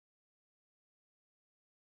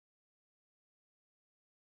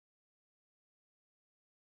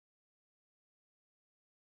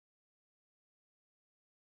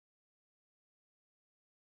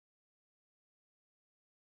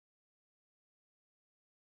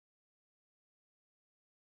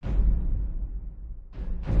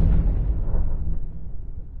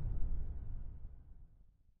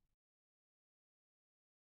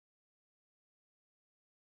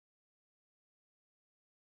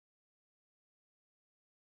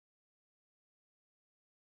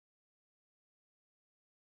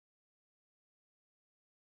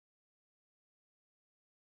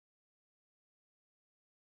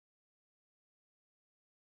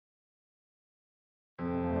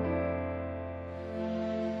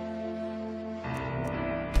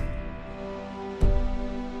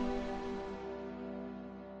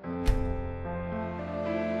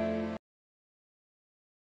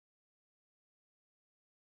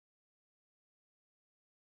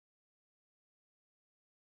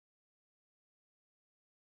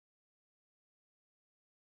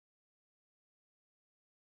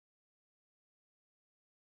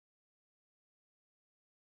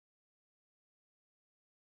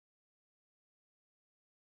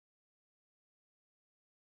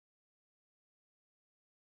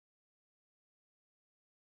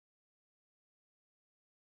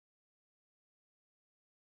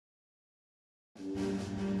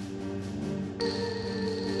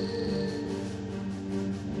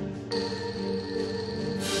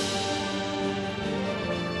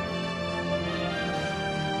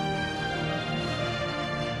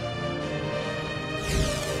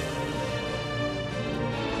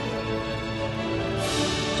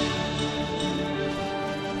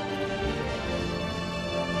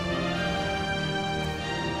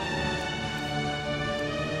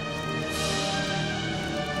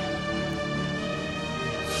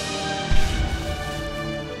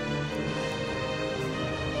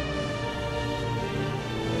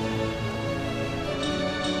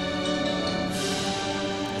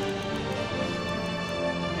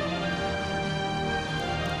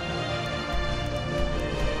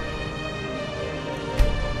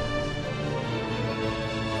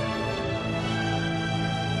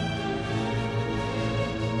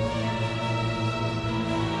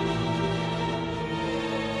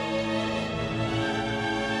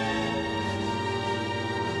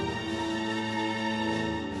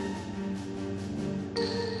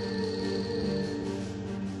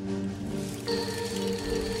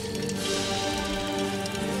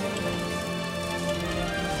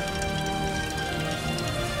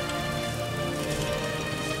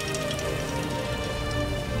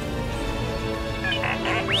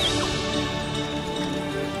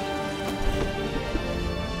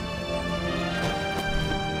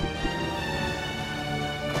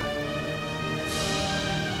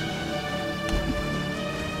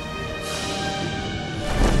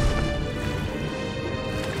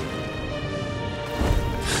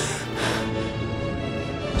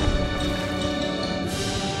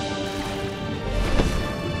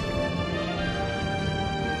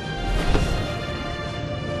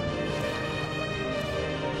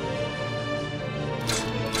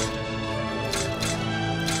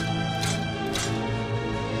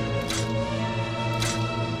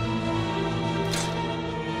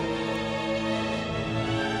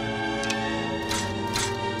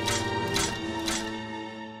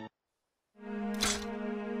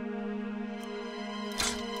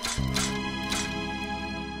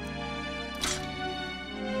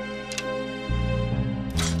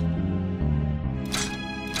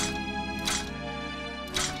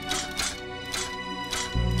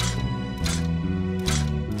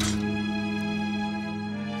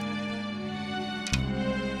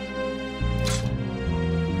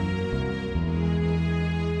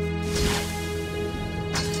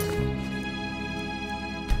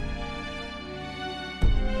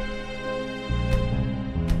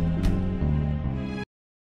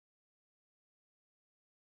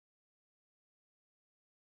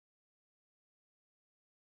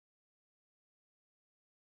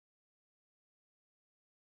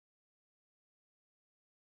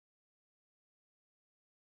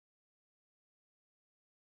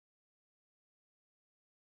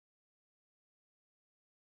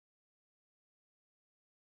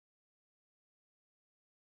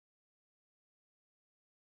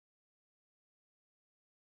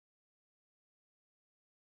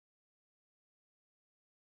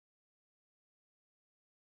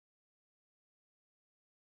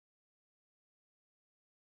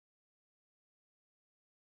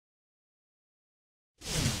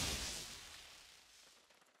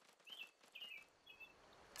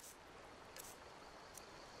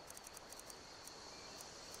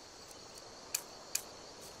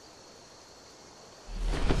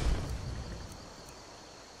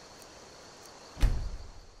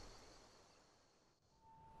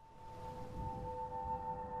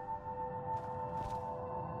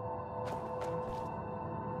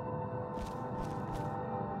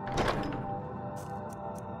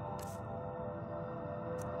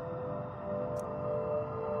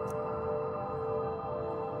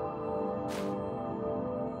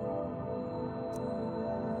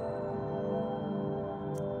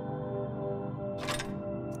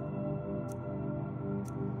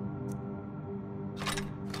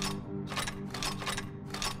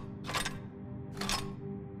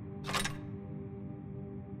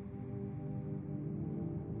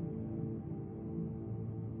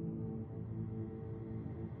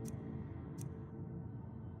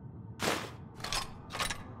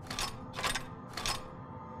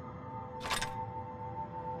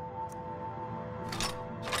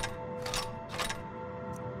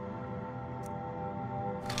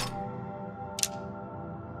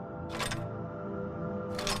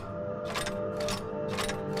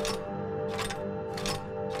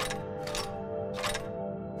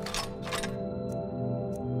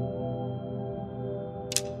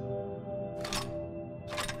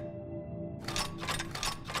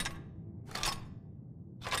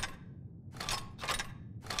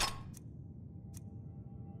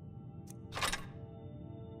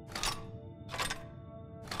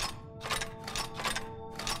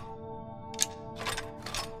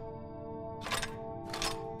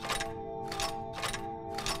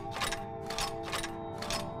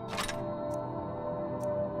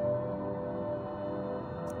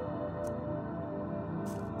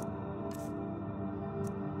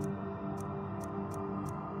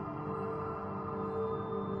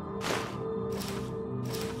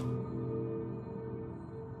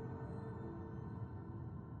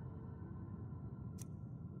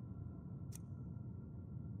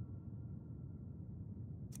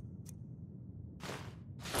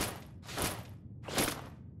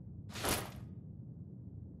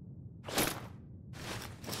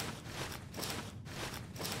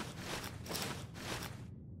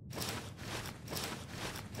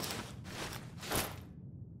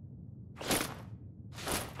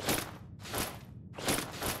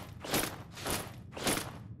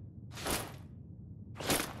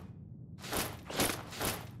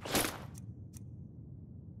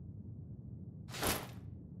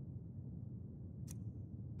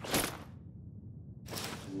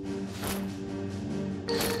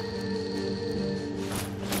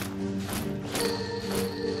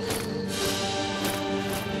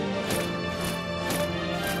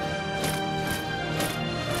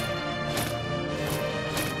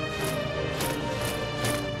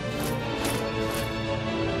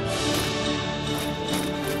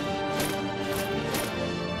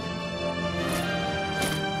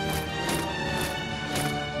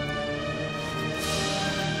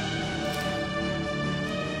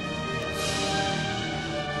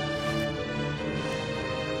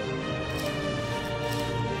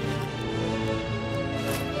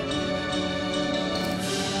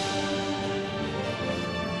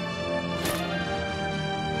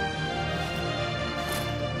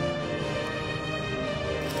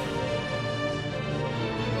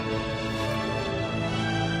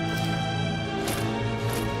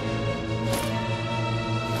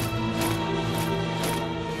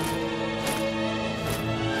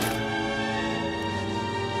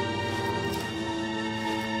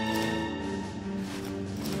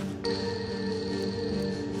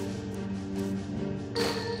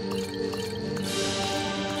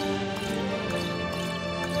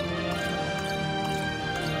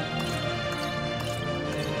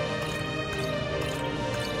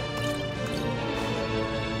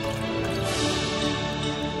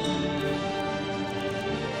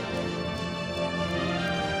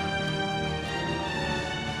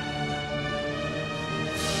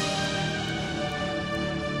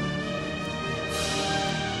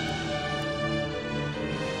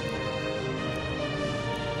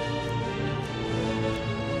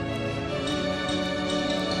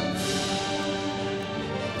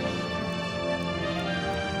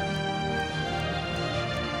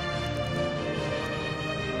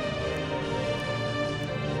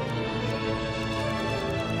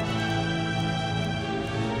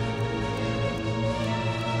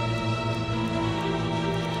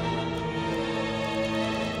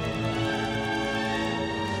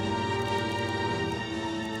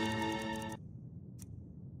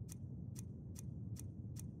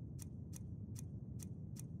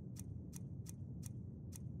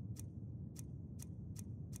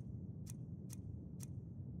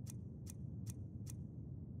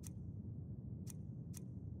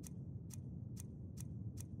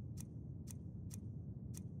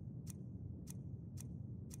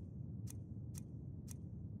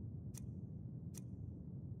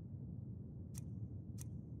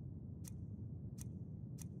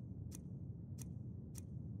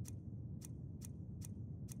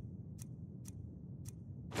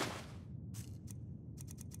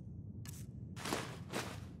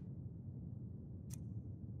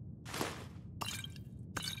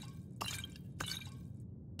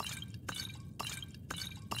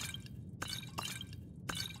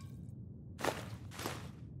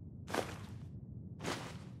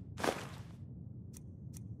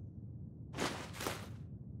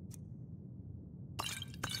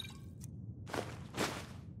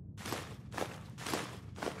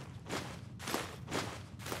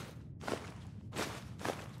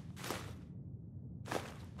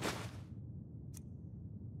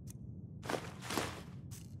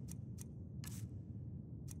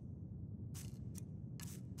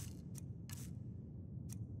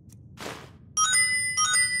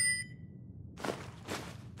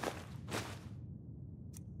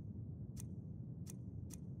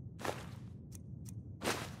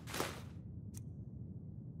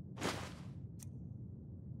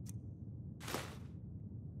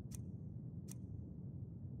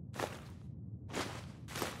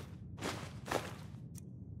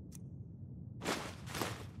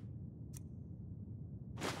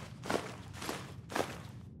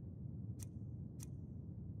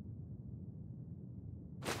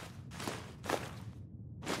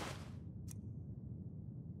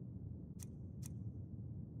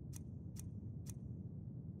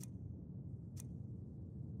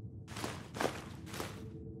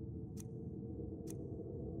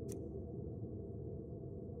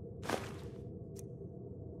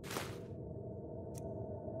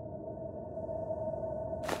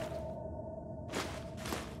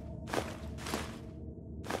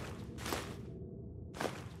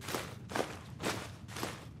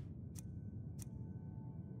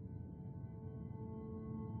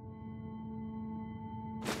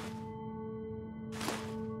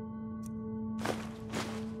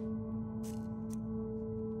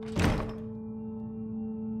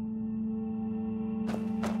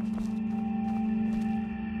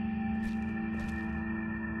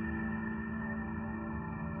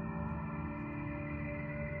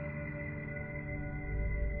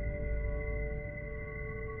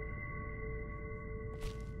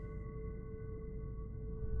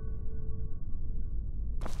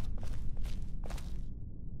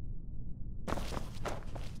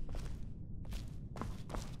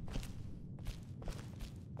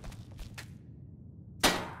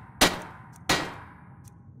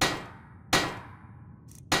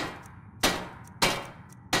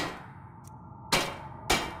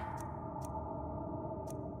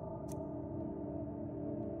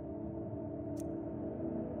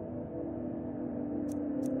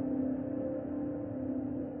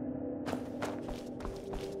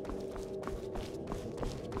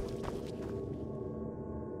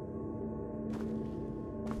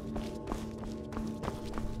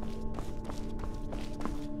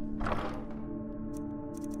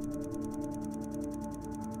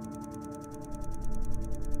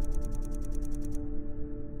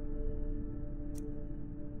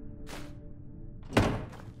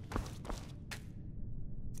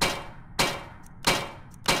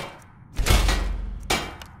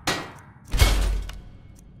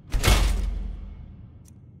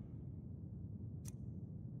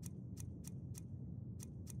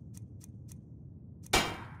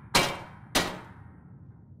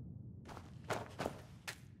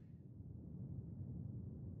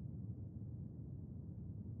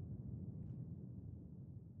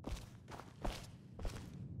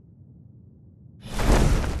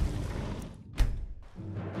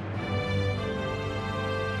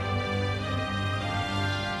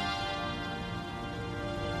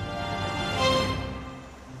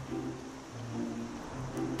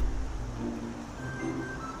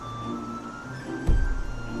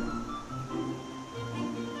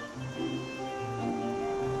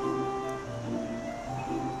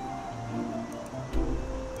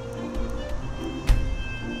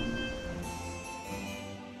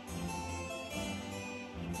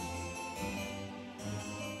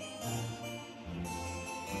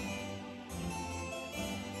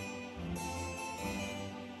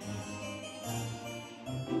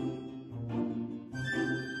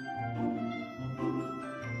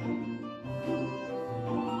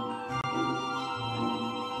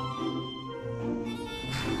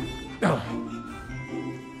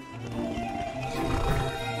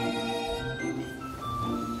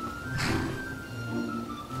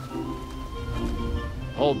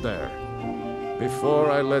Hold there. Before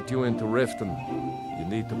I let you into Riften, you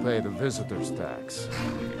need to pay the visitor's tax.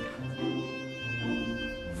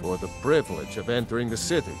 For the privilege of entering the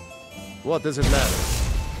city. What does it matter?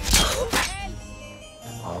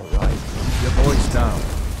 All right, keep your voice down.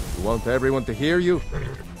 You want everyone to hear you?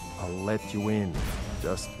 I'll let you in.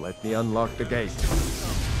 Just let me unlock the gate.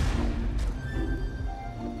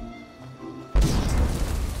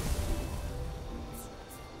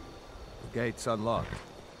 The gate's unlocked.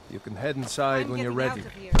 You can head inside when you're ready.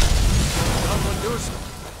 Someone do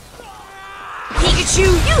something. Pikachu,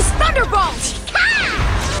 use Thunderbolt!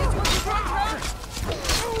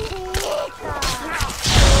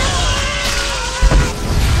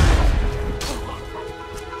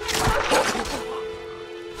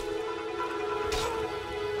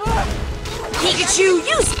 Pikachu,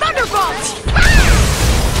 use Thunderbolt!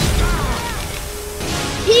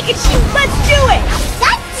 Pikachu, let's do it!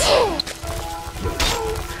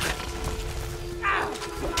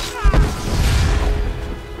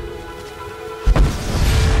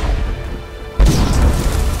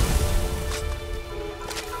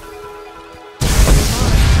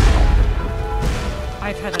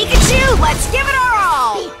 Pikachu, let's give it our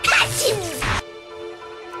all!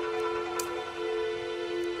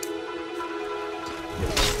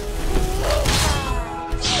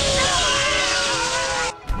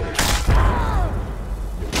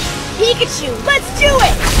 Pikachu, let's do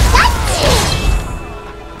it!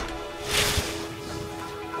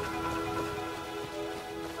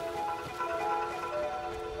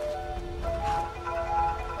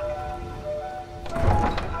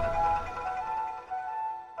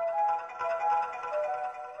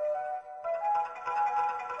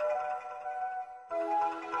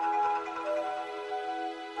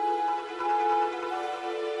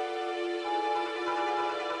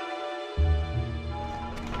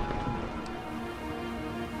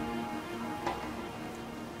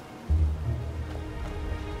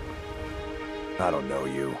 I don't know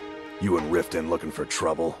you. You and Riften looking for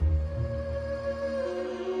trouble?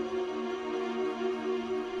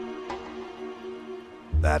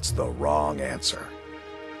 That's the wrong answer.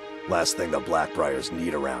 Last thing the Blackbriars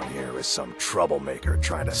need around here is some troublemaker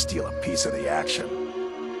trying to steal a piece of the action.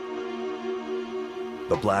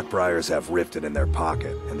 The Blackbriars have Riften in their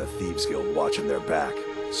pocket and the Thieves Guild watching their back,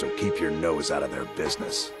 so keep your nose out of their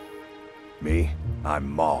business. Me? I'm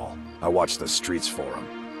Maul. I watch the streets for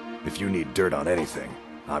them. If you need dirt on anything,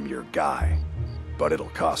 I'm your guy. But it'll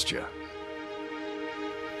cost you.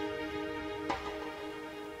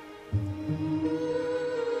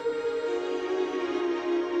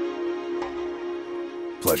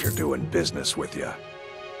 Pleasure doing business with you.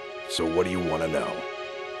 So what do you want to know?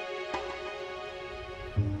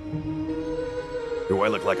 Do I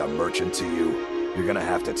look like a merchant to you? You're gonna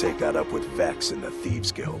have to take that up with Vex in the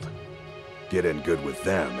Thieves Guild. Get in good with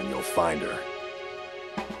them and you'll find her.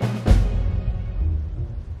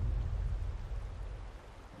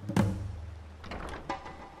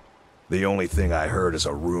 The only thing I heard is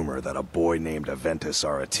a rumor that a boy named Aventus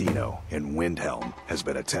Aretino in Windhelm has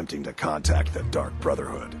been attempting to contact the Dark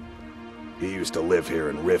Brotherhood. He used to live here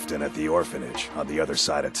in Riften at the orphanage on the other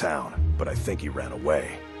side of town, but I think he ran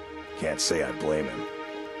away. Can't say I blame him.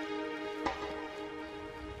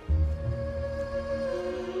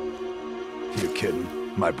 You kidding?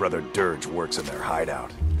 My brother Dirge works in their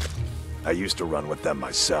hideout. I used to run with them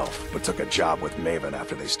myself, but took a job with Maven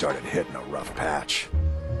after they started hitting a rough patch.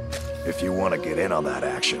 If you want to get in on that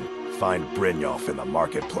action, find Brynjolf in the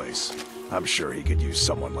marketplace. I'm sure he could use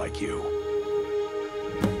someone like you.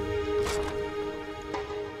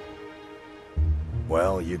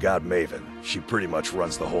 Well, you got Maven. She pretty much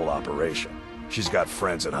runs the whole operation. She's got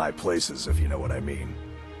friends in high places, if you know what I mean.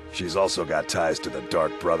 She's also got ties to the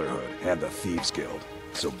Dark Brotherhood and the Thieves Guild,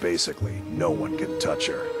 so basically, no one can touch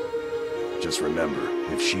her. Just remember,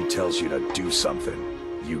 if she tells you to do something,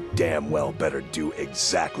 you damn well better do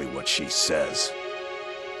exactly what she says.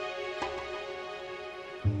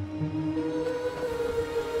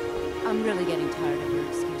 I'm really getting tired of your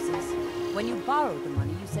excuses. When you borrowed the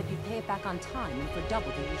money, you said you'd pay it back on time and for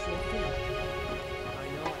double the usual fee. I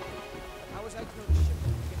know. How was I to know the ship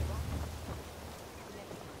would get involved?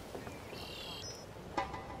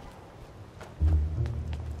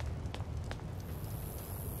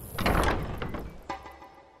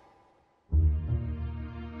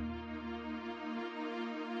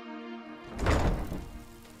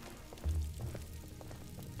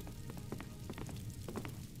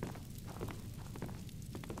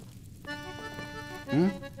 Hmm?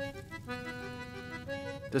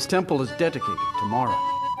 This temple is dedicated to Mara,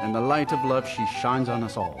 and the light of love she shines on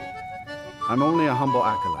us all. I'm only a humble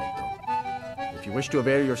acolyte, though. If you wish to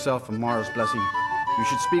avail yourself of Mara's blessing, you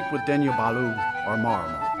should speak with Denyo Balu or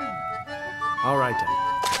Maramo. All right, then.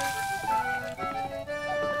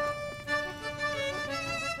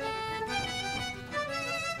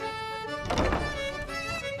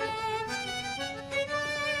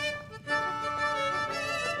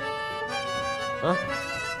 Huh?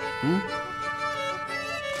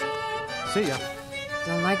 See ya.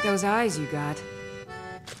 Don't like those eyes you got.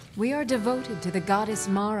 We are devoted to the goddess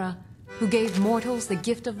Mara, who gave mortals the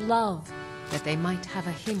gift of love, that they might have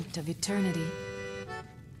a hint of eternity.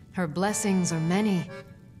 Her blessings are many.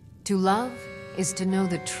 To love is to know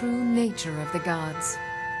the true nature of the gods.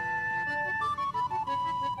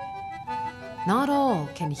 Not all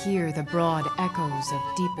can hear the broad echoes of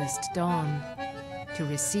deepest dawn. To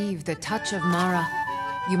receive the touch of Mara,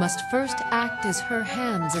 you must first act as her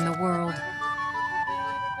hands in the world.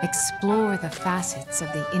 Explore the facets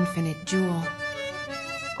of the infinite jewel.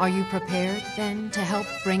 Are you prepared, then, to help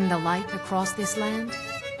bring the light across this land?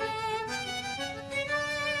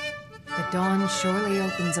 The dawn surely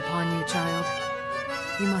opens upon you, child.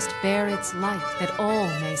 You must bear its light that all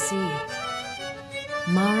may see.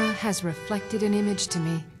 Mara has reflected an image to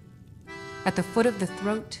me. At the foot of the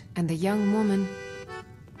throat and the young woman,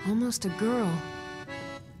 almost a girl.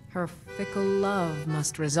 Her fickle love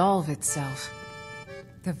must resolve itself.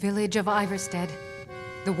 The village of Iverstead.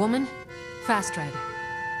 The woman, Fastred.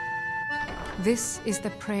 This is the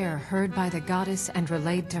prayer heard by the goddess and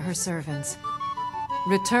relayed to her servants.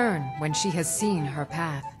 Return when she has seen her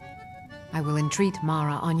path. I will entreat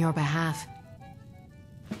Mara on your behalf.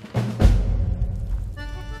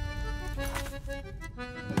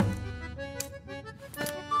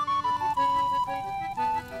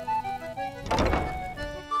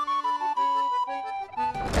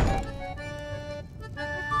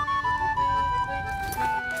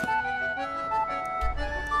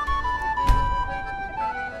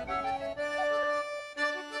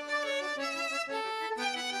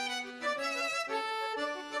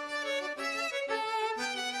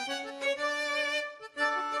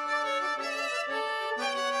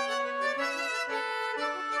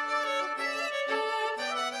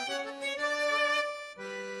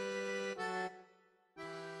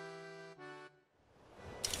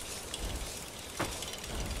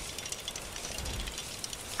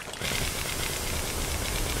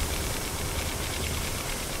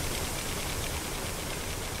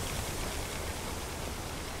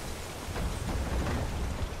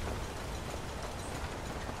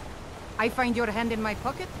 I find your hand in my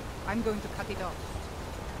pocket, I'm going to cut it off.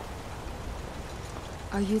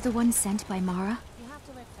 Are you the one sent by Mara? You have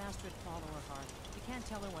to let Fastred follow her heart. You can't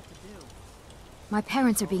tell her what to do. My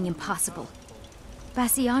parents are being impossible.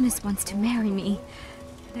 Bassianus wants to marry me,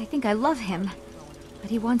 and I think I love him.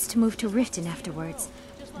 But he wants to move to Riften afterwards,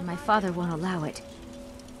 and my father won't allow it.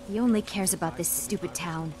 He only cares about this stupid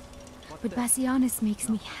town. But Bassianus makes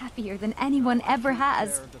me happier than anyone ever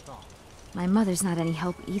has. My mother's not any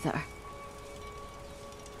help either.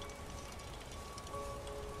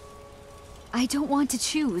 I don't want to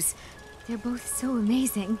choose. They're both so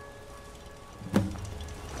amazing.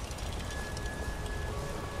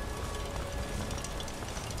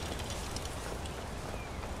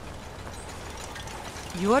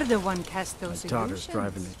 You're the one cast those My daughter's illusions.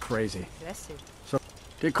 driving me crazy. Impressive. So,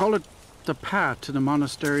 they call it the path to the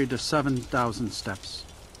monastery to 7,000 steps.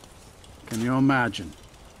 Can you imagine?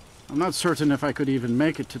 I'm not certain if I could even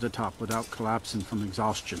make it to the top without collapsing from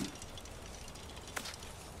exhaustion.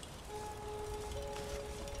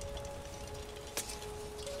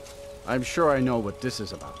 I'm sure I know what this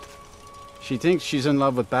is about. She thinks she's in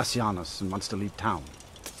love with Bassianus and wants to leave town.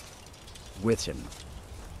 With him.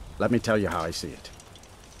 Let me tell you how I see it.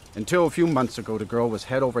 Until a few months ago, the girl was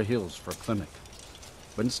head over heels for Klimek.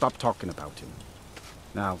 Wouldn't stop talking about him.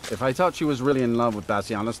 Now, if I thought she was really in love with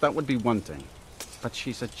Bassianus, that would be one thing. But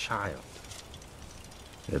she's a child.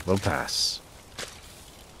 It will pass.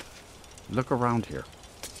 Look around here.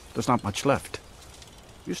 There's not much left.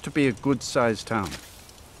 Used to be a good-sized town.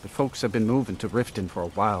 But folks have been moving to Riften for a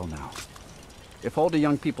while now. If all the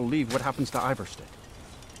young people leave, what happens to Iverstead?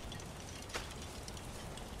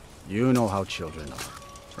 You know how children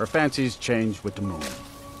are. Her fancies change with the moon.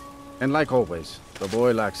 And like always, the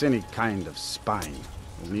boy lacks any kind of spine.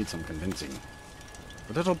 Will need some convincing.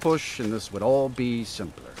 A little push and this would all be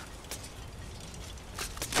simpler.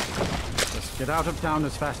 Just get out of town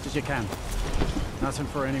as fast as you can. Nothing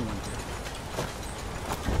for anyone here.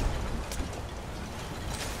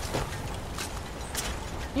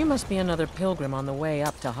 You must be another pilgrim on the way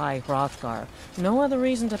up to High Hrothgar. No other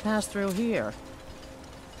reason to pass through here.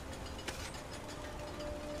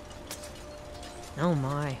 Oh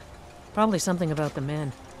my. Probably something about the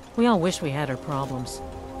men. We all wish we had her problems.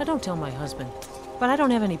 I don't tell my husband, but I don't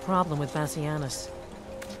have any problem with Bassianus.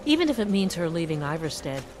 Even if it means her leaving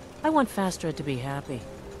Iverstead, I want Fastred to be happy.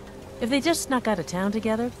 If they just snuck out of town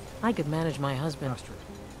together, I could manage my husband. Fastred,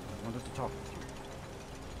 I wanted to talk with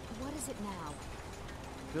you. What is it now?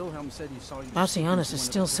 Wilhelm said he saw you... Bassianus is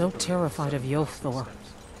still so terrified of Yofthor.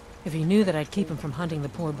 If he knew that I'd keep him from hunting the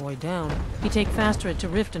poor boy down, he'd take Fastred to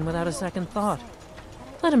Riften without a second thought.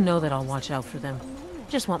 Let him know that I'll watch out for them.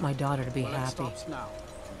 Just want my daughter to be happy. Stops now.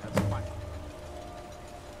 That's fine.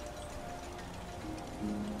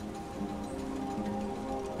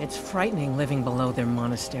 It's frightening living below their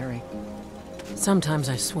monastery. Sometimes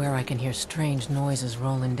I swear I can hear strange noises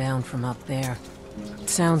rolling down from up there. It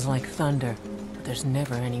sounds like thunder, but there's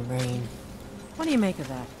never any rain. What do you make of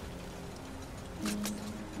that?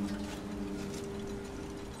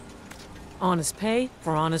 Honest pay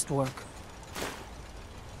for honest work.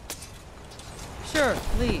 Sure,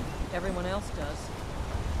 leave. Everyone else does.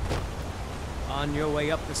 On your way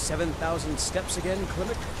up the 7,000 steps again,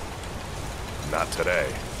 Klimek? Not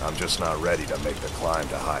today. I'm just not ready to make the climb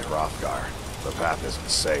to High Hrothgar. The path isn't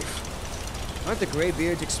safe. Aren't the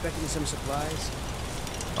Greybeards expecting some supplies?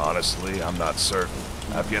 Honestly, I'm not certain.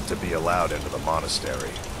 I've yet to be allowed into the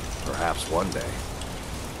monastery. Perhaps one day.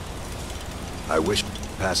 I wish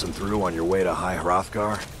passing through on your way to High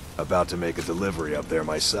Hrothgar. About to make a delivery up there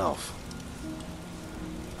myself.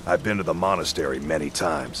 I've been to the monastery many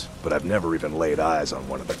times, but I've never even laid eyes on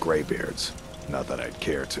one of the Greybeards. Not that I'd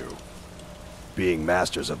care to. Being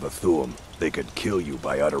masters of the Thu'um, they could kill you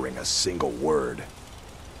by uttering a single word.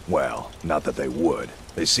 Well, not that they would.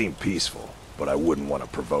 They seem peaceful, but I wouldn't want to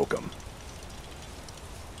provoke them.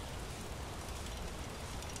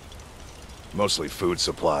 Mostly food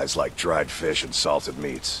supplies like dried fish and salted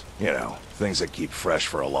meats. You know, things that keep fresh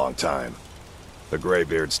for a long time. The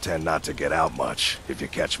Greybeards tend not to get out much, if you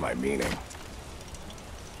catch my meaning.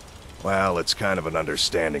 Well, it's kind of an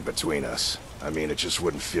understanding between us. I mean, it just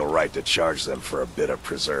wouldn't feel right to charge them for a bit of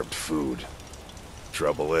preserved food.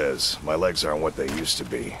 Trouble is, my legs aren't what they used to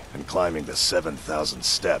be, and climbing the 7,000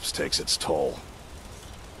 steps takes its toll.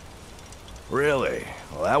 Really?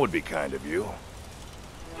 Well, that would be kind of you.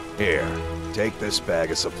 Here, take this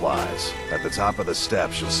bag of supplies. At the top of the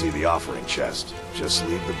steps, you'll see the offering chest. Just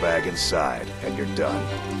leave the bag inside, and you're done.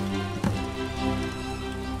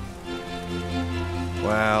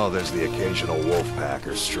 Well, there's the occasional wolf pack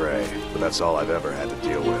or stray, but that's all I've ever had to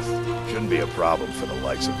deal with. Shouldn't be a problem for the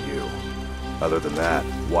likes of you. Other than that,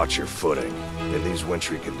 watch your footing. In these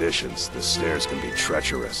wintry conditions, the stairs can be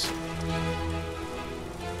treacherous.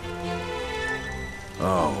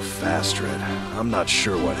 Oh, Fastred. I'm not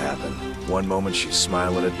sure what happened. One moment she's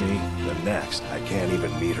smiling at me, the next, I can't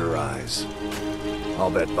even meet her eyes. I'll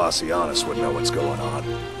bet Bassianus would know what's going on.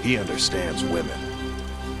 He understands women.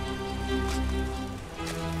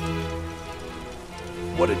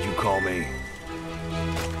 What did you call me?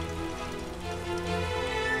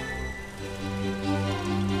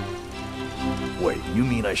 Wait, you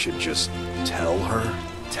mean I should just tell her?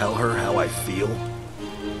 Tell her how I feel?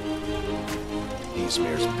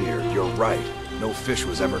 Easmir's beard, you're right. No fish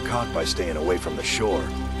was ever caught by staying away from the shore.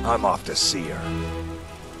 I'm off to see her.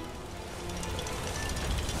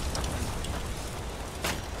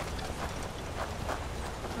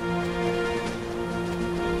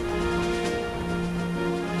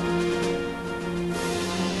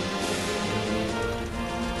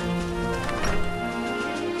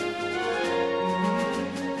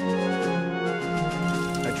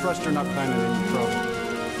 I trust you're not planning any trouble.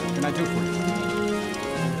 What can I do for you?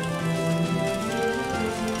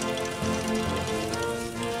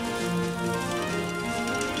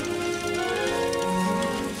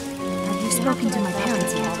 Spoken to my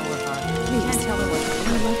parents yet. Please tell her what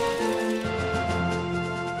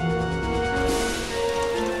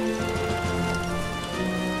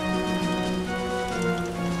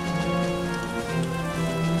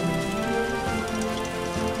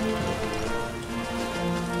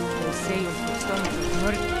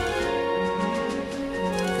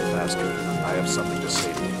Master, I have something to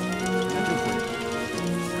say to you.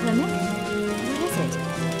 Klimek? What is it?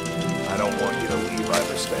 I don't want you to leave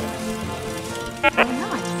Iverstead. Why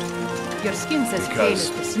not? Your skin says pale Because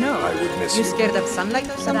as the snow. I would miss You you. scared of sunlight or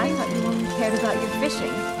But I something? thought you only cared about your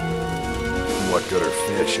fishing. What good are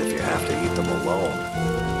fish if you have to eat them alone?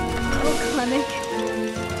 Oh, Klimek.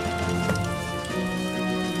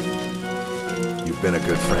 You've been a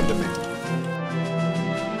good friend to me.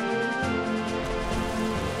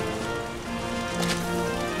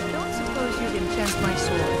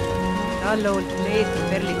 Hallo, leed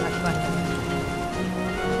verli katwata.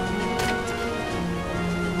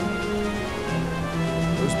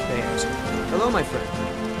 Those bears. Hello, my friend.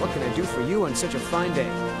 What can I do for you on such a fine day?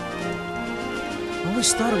 I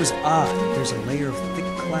always thought it was odd that there's a layer of thick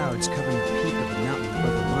clouds covering the peak of the mountain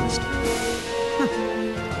above the monastery. Huh.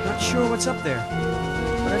 Not sure what's up there,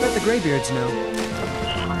 but I bet the Greybeards know.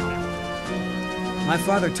 My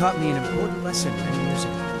father taught me an important lesson many years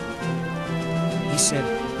ago. He said,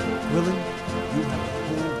 Willem, you have the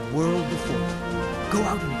whole world before you. Go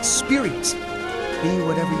out and experience it. Be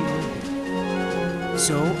whatever you will be.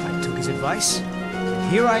 So I took his advice, and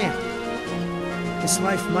here I am. This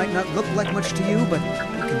life might not look like much to you, but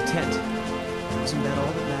be content. Isn't that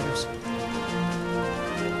all that matters?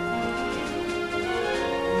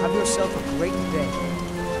 Have yourself a great day.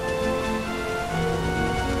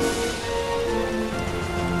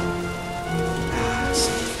 Ah,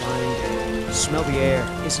 such a fine day. Smell the air.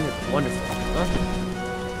 Isn't it wonderful, huh?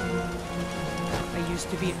 I used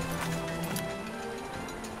to be...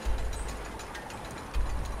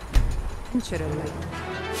 Naturally.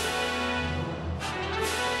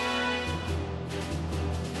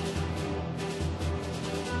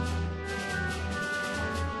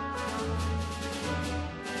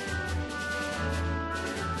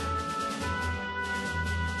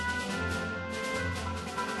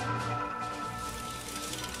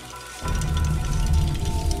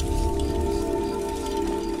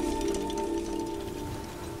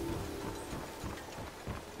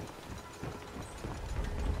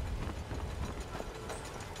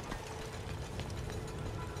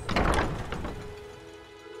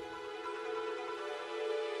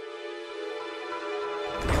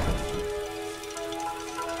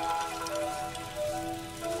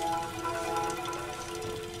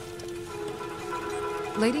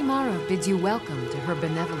 Lady Mara bids you welcome to her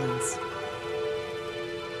benevolence.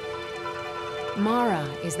 Mara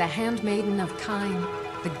is the handmaiden of Kine,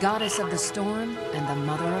 the goddess of the storm and the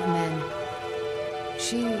mother of men.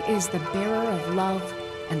 She is the bearer of love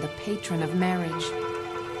and the patron of marriage.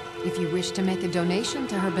 If you wish to make a donation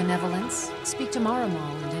to her benevolence, speak to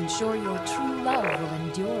Maramal and ensure your true love will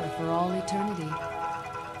endure for all eternity.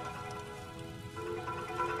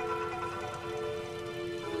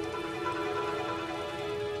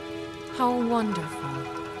 How wonderful.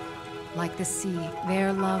 Like the sea,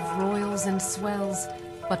 their love roils and swells,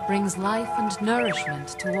 but brings life and nourishment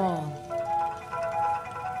to all.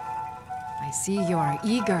 I see you are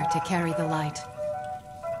eager to carry the light.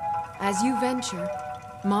 As you venture,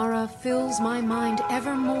 Mara fills my mind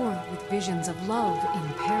ever more with visions of love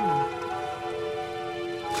in peril.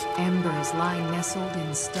 Embers lie nestled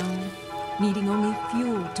in stone, needing only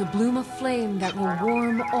fuel to bloom a flame that will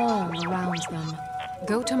warm all around them.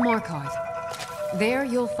 Go to Markarth. There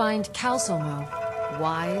you'll find Calcelmo,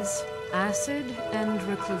 wise, acid, and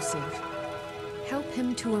reclusive. Help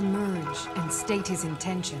him to emerge and state his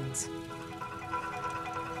intentions.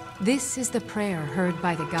 This is the prayer heard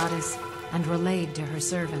by the goddess and relayed to her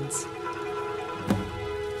servants.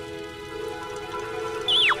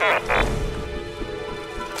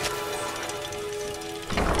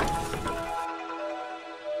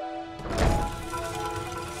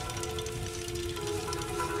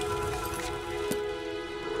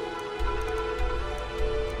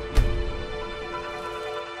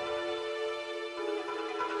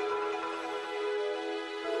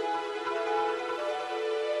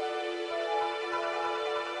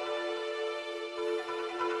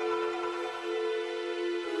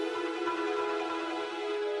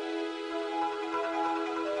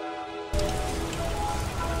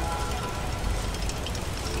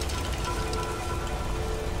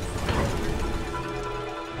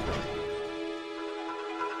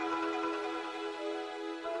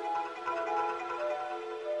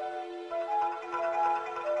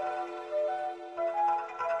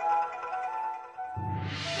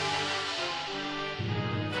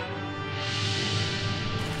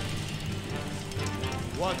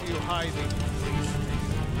 What are you hiding, priest?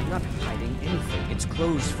 I'm not hiding anything. It's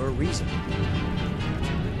closed for a reason.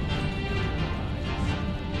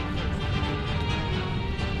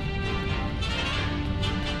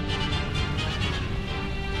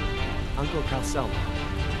 Uncle Calcelmo.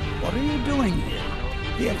 What are you doing here?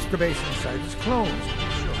 The excavation site is closed.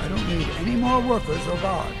 I don't need any more workers or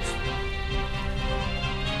guards.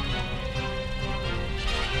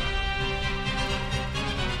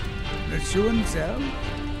 The Shuan Cell?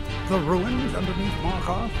 The ruins underneath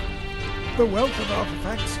Markarth? The wealth of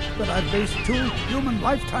artifacts that I've based 2 human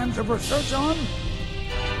lifetimes of research on?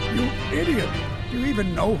 You idiot! Do you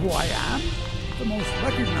even know who I am? The most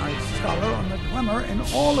recognized scholar on the Glimmer in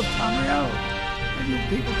all of Tamerial. And you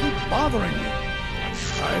people keep bothering me.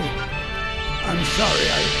 I'm sorry,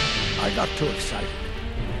 I got too excited.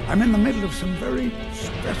 I'm in the middle of some very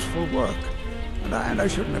stressful work, and I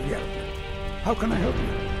shouldn't have yelled. How can I help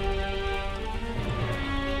you?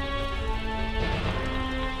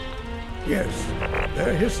 Yes,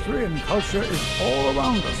 their history and culture is all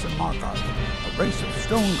around us in Markarth. A race of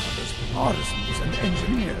stonecutters, artisans, and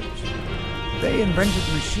engineers. They invented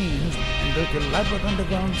machines and built elaborate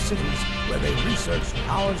underground cities where they researched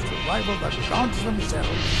powers to rival the gods themselves.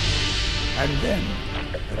 And then,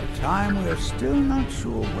 at a time we're still not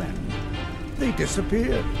sure when, they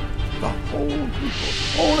disappeared. The whole people,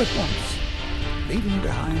 all at once, leaving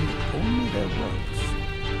behind only their works.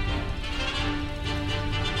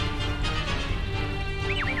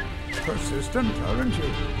 Persistent, aren't you?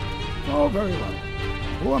 Oh, very well.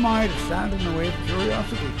 Who am I to stand in the way of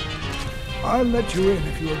curiosity? I'll let you in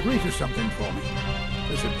if you agree to something for me.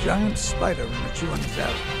 There's a giant spider in the Chewin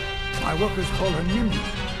cell. My workers call her Nimmy,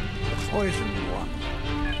 the poisoned one.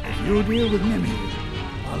 If you deal with Nimmy,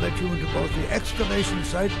 I'll let you into both the excavation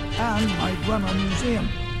site and my Runner Museum.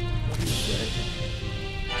 What do you say?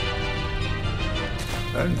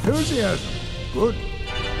 Enthusiasm. Good.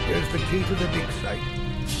 Here's the key to the dig site.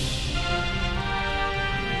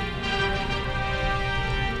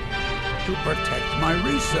 To protect my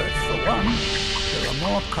research, for one. There are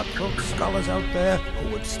more cutthroat scholars out there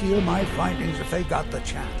who would steal my findings if they got the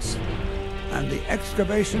chance. And the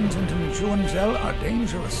excavations into Michuanzel are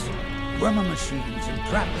dangerous. Wormer machines and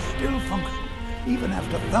traps still function, even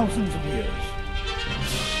after thousands of years.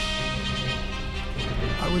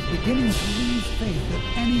 I was beginning to lose faith that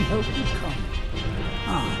any help would come.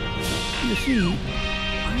 You see,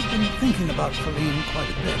 I've been thinking about Feline quite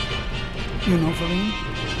a bit. You know Feline?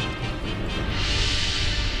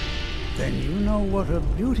 Then you know what a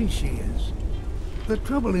beauty she is. The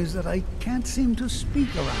trouble is that I can't seem to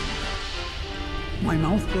speak around her. My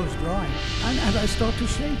mouth goes dry, and I start to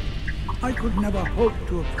shake. I could never hope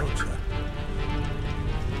to approach her.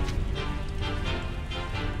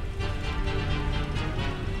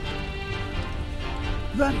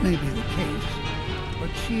 That may be the case,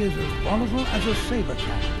 but she is as volatile as a saber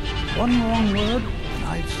cat. One wrong word, and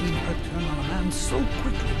I've seen her turn on a man so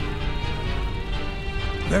quickly.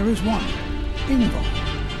 There is one, Ingvar.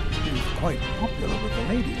 He's quite popular with the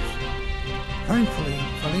ladies. Thankfully,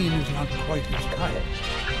 Feline is not quite his type,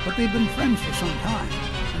 but they've been friends for some time,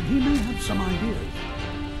 and he may have some ideas.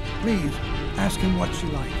 Please, ask him what she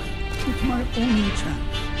likes. It's my only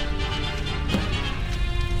chance.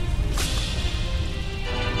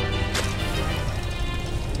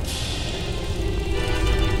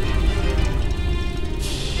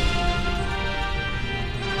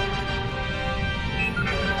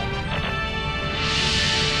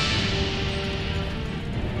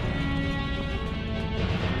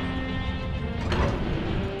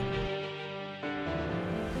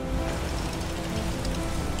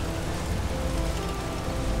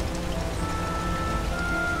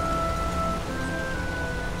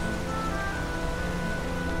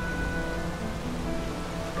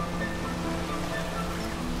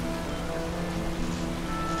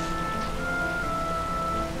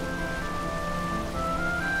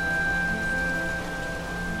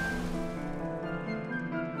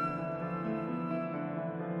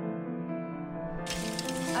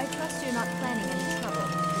 I trust you're not planning any trouble.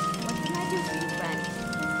 What can I do for you, friend?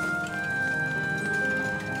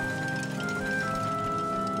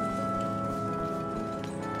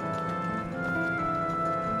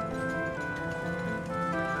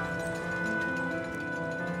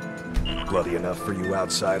 Bloody enough for you,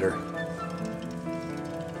 outsider?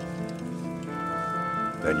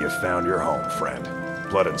 Then you found your home, friend.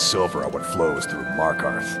 Blood and silver are what flows through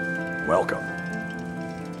Markarth. Welcome.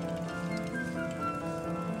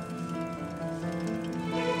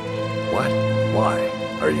 What? Why?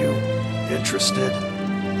 Are you interested?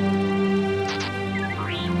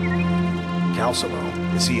 Calcelo,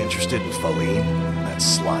 is he interested in Feline? That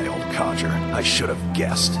sly old codger. I should have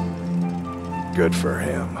guessed. Good for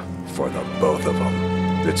him. For the both of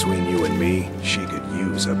them. Between you and me, she could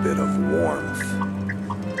use a bit of warmth.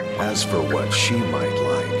 As for what she might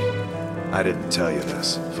like, I didn't tell you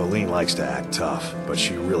this. Feline likes to act tough, but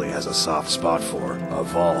she really has a soft spot for,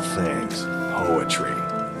 of all things, poetry.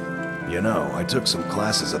 You know, I took some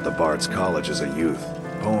classes at the Bard's College as a youth.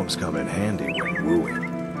 Poems come in handy when wooing.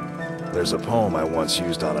 There's a poem I once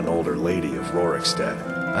used on an older lady of Rorikstead.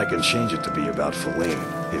 I can change it to be about Feline,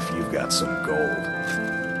 if you've got some gold.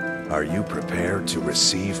 Are you prepared to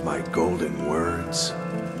receive my golden words?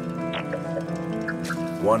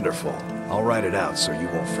 Wonderful. I'll write it out so you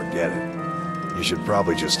won't forget it. You should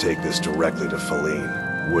probably just take this directly to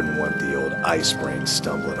Feline. Wouldn't want the old ice brain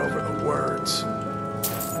stumbling over the words.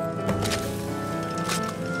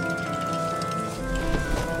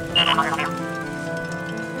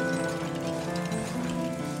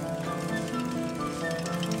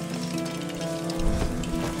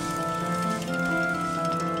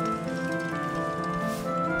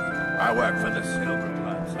 I work for the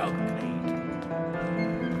Silverbloods, Aldiun.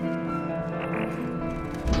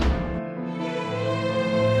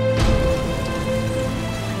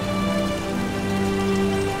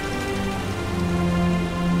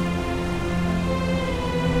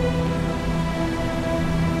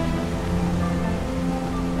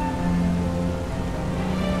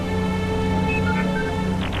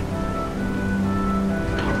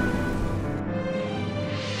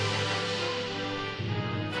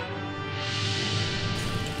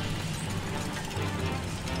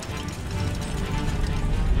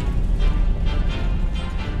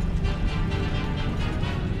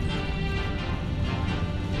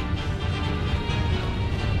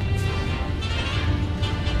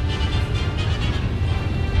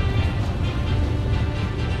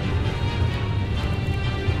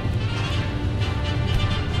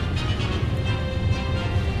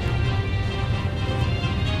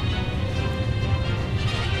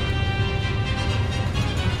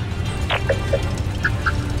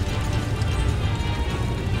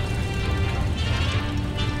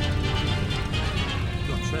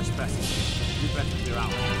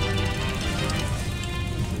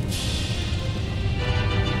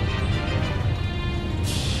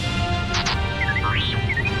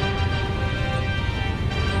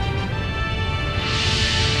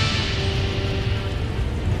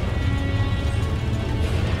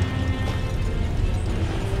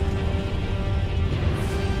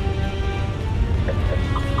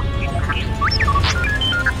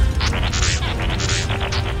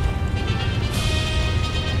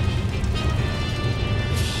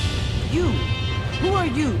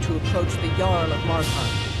 To approach the Jarl of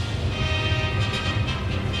Markarth.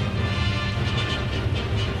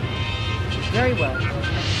 Very well.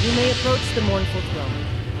 You may approach the mournful throne,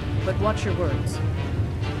 but watch your words.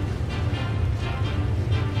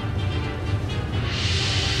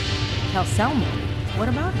 Calsalmo? What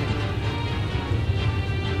about him?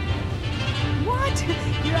 What?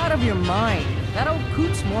 You're out of your mind. That old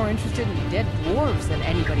coot's more interested in dead dwarves than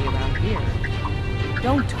anybody around here.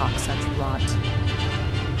 Don't talk such rot.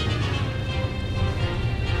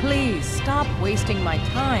 Please, stop wasting my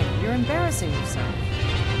time. You're embarrassing yourself.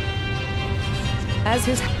 As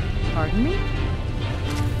his... Pardon me?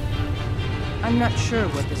 I'm not sure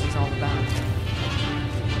what this is all about.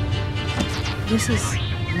 This is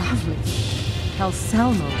lovely.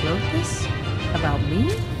 Calsalmo wrote this? About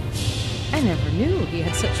me? I never knew he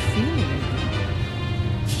had such feeling in me.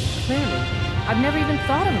 Clearly, I've never even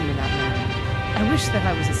thought of him in that manner. I wish that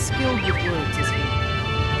I was as skilled with words as he.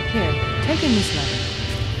 Here, take him this letter.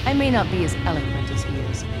 I may not be as eloquent as he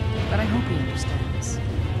is, but I hope he understands.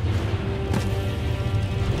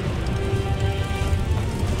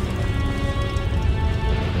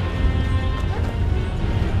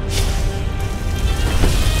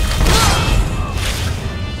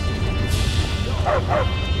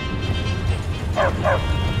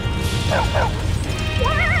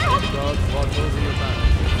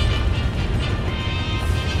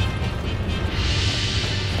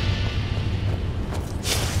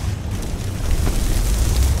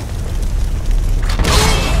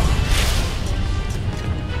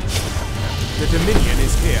 The Dominion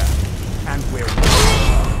is here, and we're...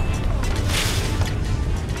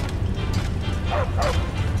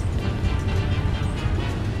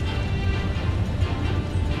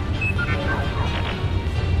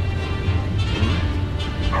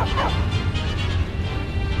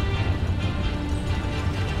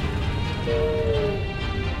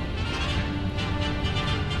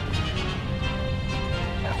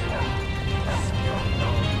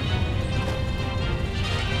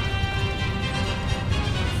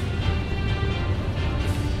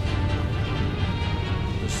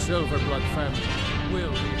 Silverblood family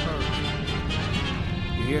will be heard.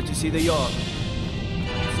 You're here to see the Jarl.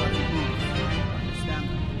 Sudden move. Understand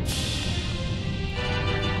that?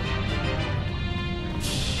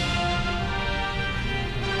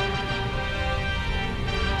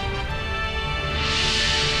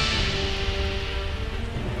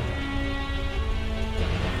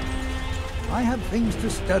 I have things to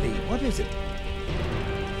study. What is it?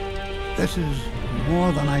 This is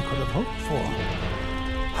more than I could have hoped for.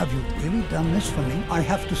 Have you really done this for me? I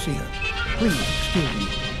have to see her. Please, excuse me.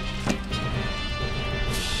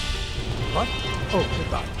 What? Oh,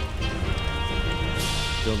 goodbye.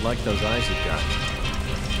 Don't like those eyes you've got.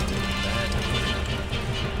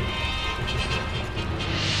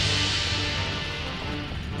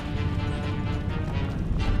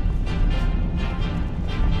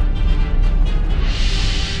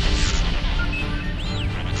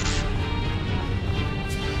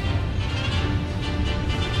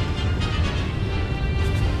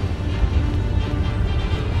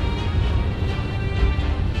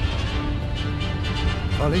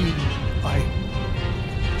 Colleen,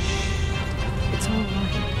 It's all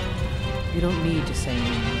right. You don't need to say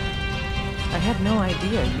anymore. I had no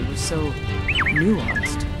idea you were so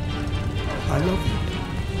nuanced. I love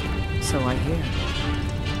you. So I hear.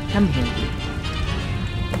 Come here.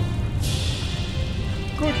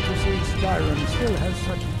 Good to see Skyrim still has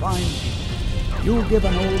such fine people. You give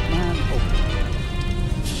an old man hope.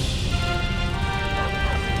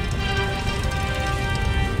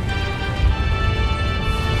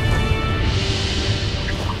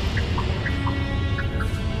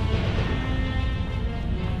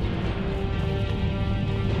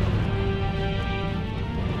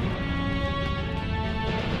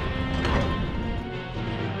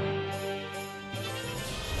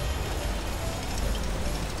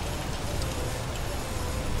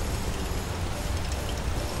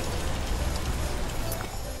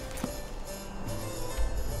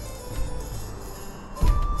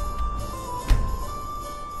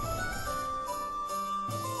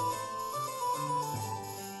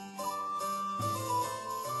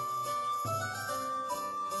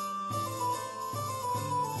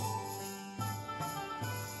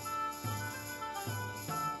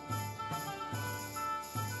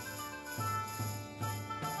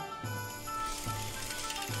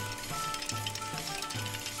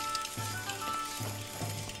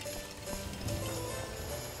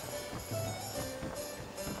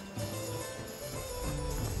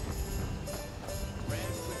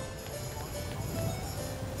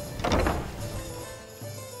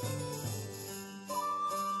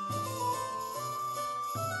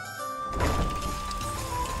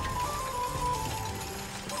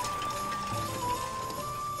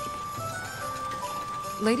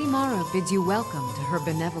 Lady Mara bids you welcome to her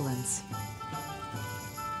benevolence.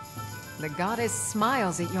 The goddess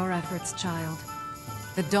smiles at your efforts, child.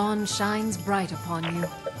 The dawn shines bright upon you.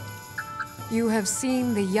 You have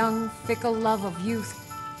seen the young, fickle love of youth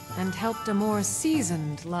and helped a more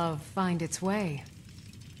seasoned love find its way.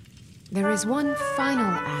 There is one final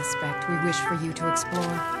aspect we wish for you to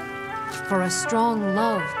explore. For a strong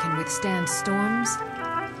love can withstand storms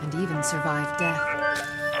and even survive death.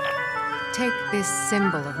 Take this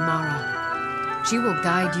symbol of Mara. She will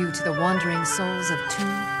guide you to the wandering souls of two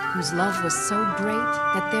whose love was so great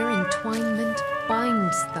that their entwinement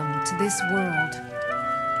binds them to this world.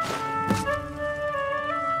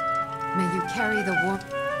 May you carry the warp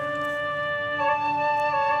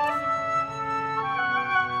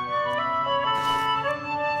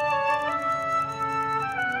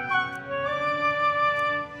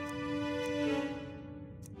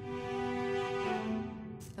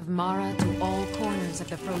of Mara to all corners of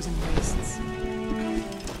the frozen wastes.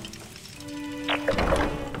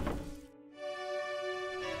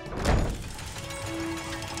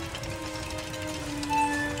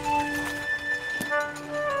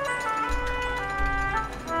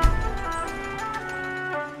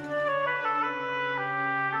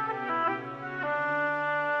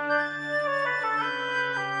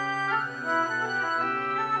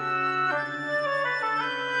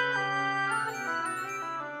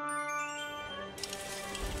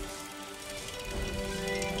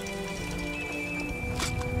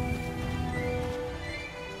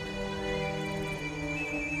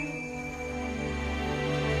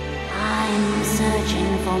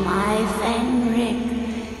 Searching for my Fenric.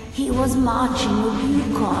 He was marching with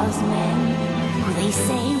Yukor's men, who they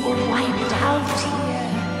say were wiped out here.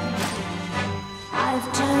 I've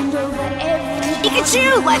turned over every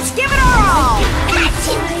Pikachu, let's give it our all!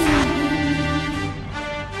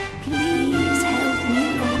 Please help me.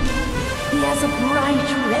 He has a bright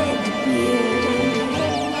red beard and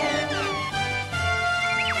hair.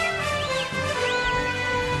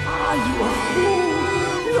 Are you a fool?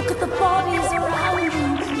 Look at the bodies around you.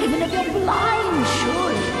 Even if you're blind,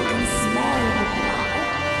 surely you can smell the blood.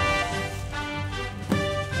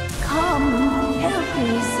 Come, help me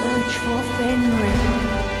search for Fenrir.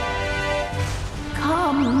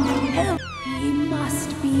 Come, help. He must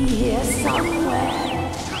be here somewhere.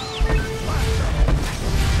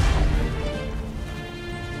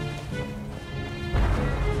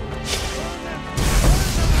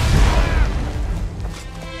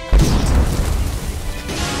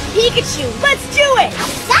 Pikachu, let's do it!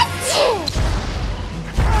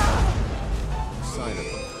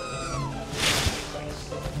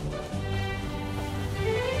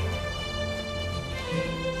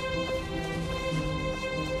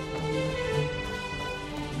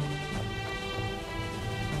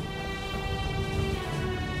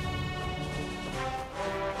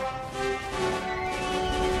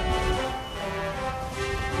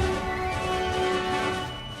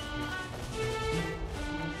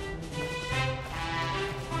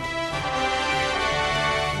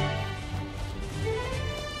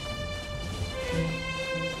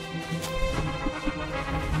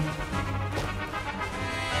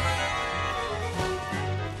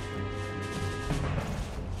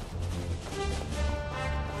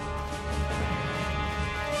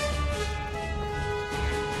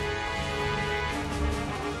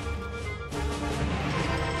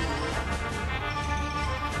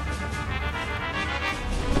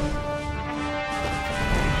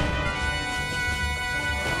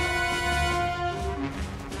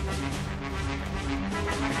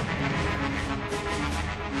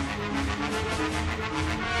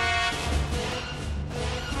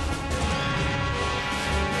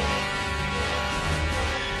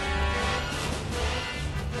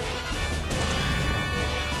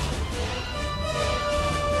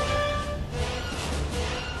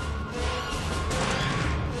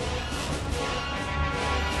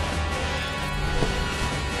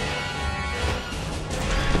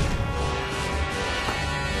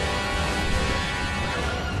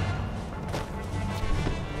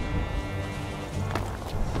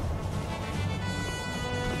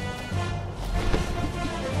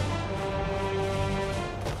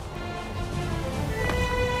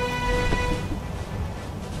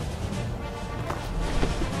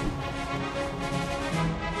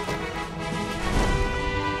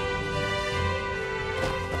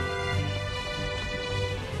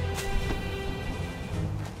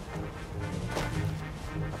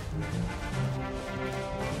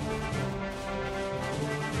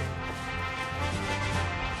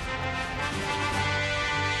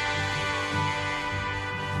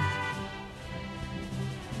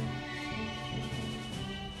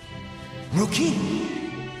 Rookie?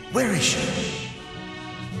 Where is she?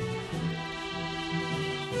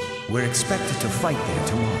 We're expected to fight there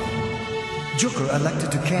tomorrow. Jukur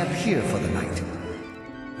elected to camp here for the night.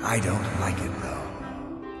 I don't like it, though.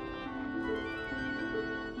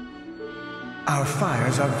 Our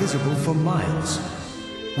fires are visible for miles.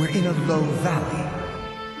 We're in a low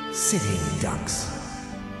valley. Sitting ducks.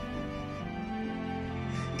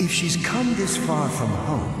 If she's come this far from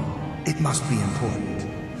home, it must be important.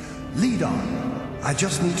 Lead on. I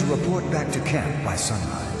just need to report back to camp by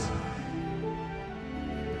sunrise.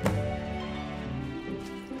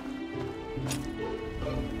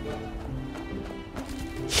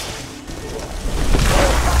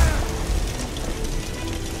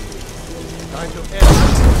 Time to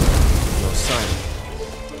end. No sign.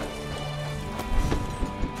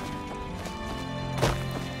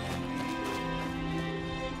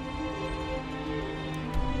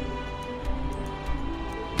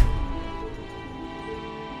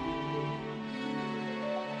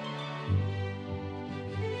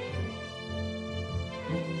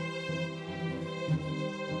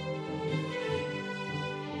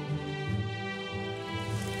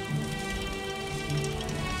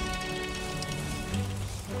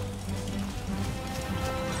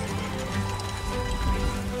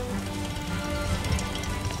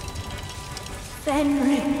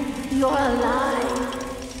 Fenric, you're alive.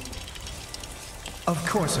 Of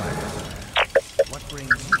course I am. What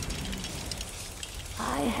brings you?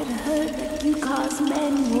 I had heard that Yukar's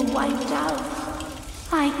men were wiped out.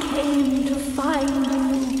 I came to find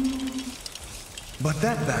you. But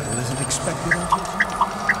that battle isn't expected until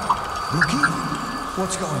tonight. Rookie,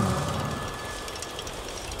 what's going on?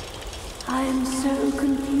 I'm so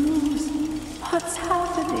confused. What's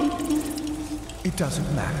happening? It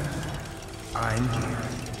doesn't matter. I'm here.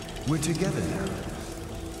 We're together now.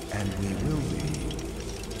 And we will be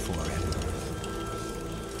forever.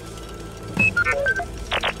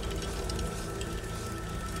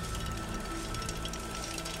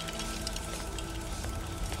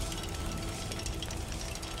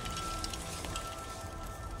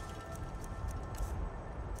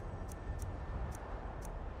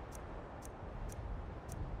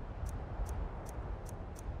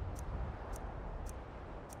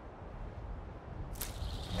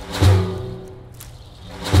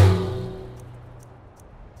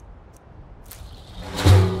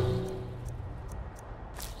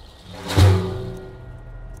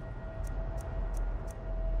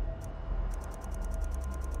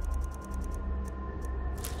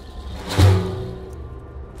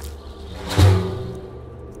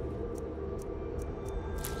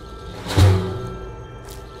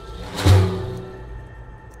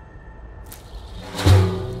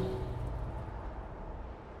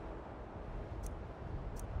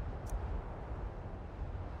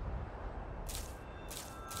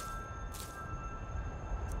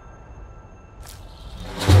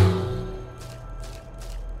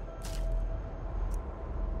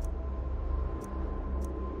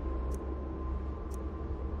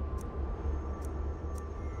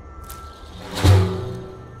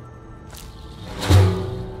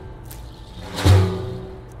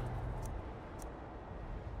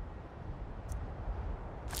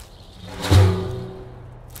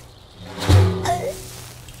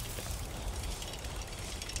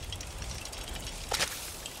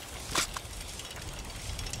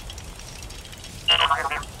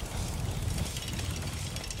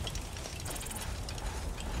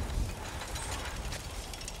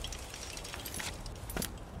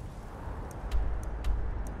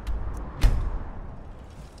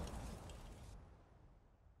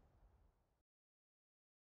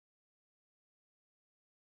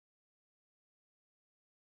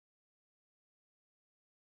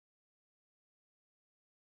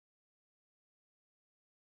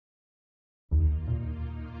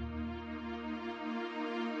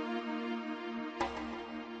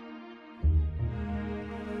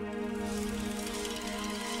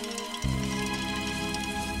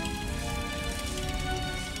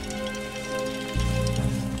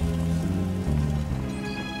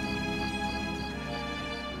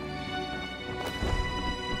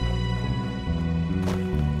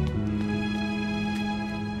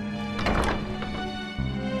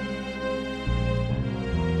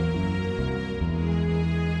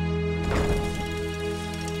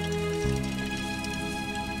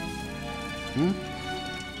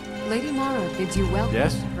 Lady Mara bids you welcome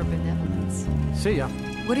Yes? to her benevolence. See ya.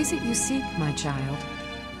 What is it you seek, my child?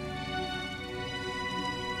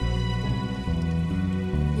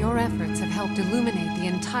 Your efforts have helped illuminate the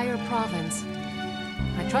entire province.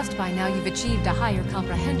 I trust by now you've achieved a higher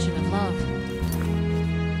comprehension of love.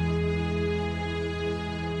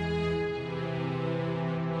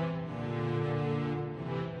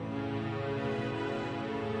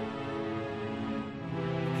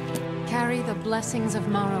 the blessings of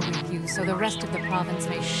Mara with you, so the rest of the province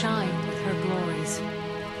may shine with her glories.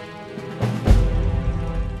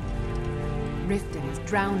 Riften is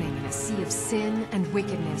drowning in a sea of sin and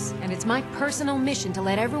wickedness, and it's my personal mission to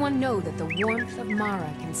let everyone know that the warmth of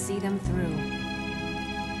Mara can see them through.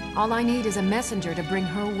 All I need is a messenger to bring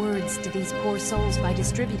her words to these poor souls by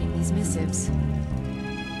distributing these missives.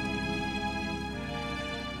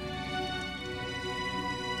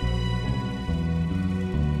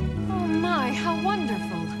 Oh my, how wonderful!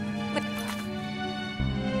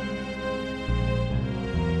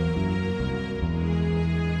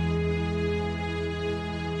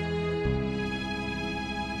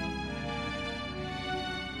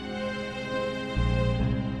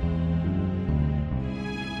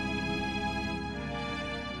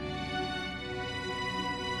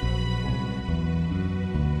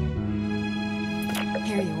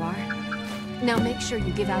 Here you are. Now make sure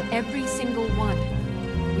you give out every single one.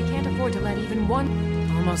 We can't afford to let even one...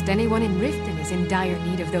 Almost anyone in Riften is in dire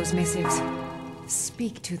need of those missives.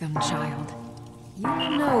 Speak to them, child.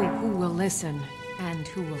 You know who will listen and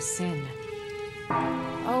who will sin.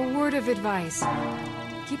 A word of advice.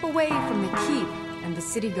 Keep away from the Keep and the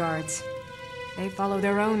city guards. They follow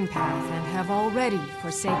their own path and have already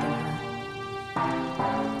forsaken her.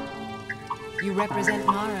 You represent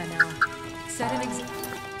Mara now. Set an example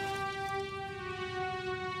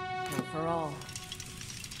for all.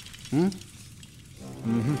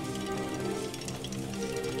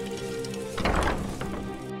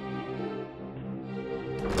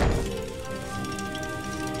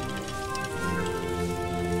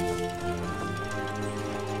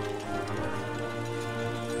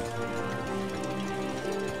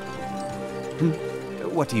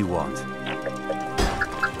 What do you want?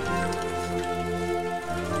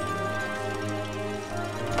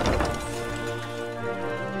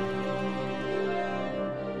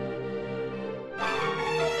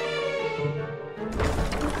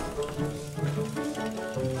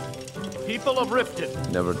 People of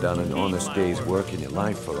Riften. Never done an honest day's work in your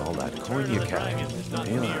life for all that coin you carry.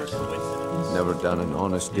 Hailers. Never done an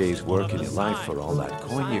honest day's work in your life for all that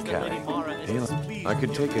coin you carry. Hailers. I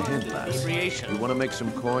could take a hint, lass. You want to make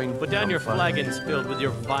some coin? Put down your flagons filled with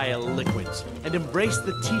your vile liquids, and embrace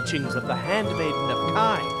the teachings of the Handmaiden of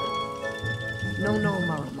Kind. No,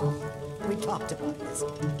 Maramo. We talked about this.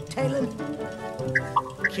 Talon?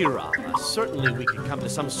 Kira, certainly we can come to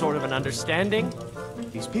some sort of an understanding.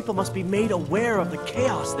 These people must be made aware of the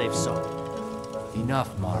chaos they've sown.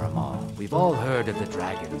 Enough, Maramo. We've all heard of the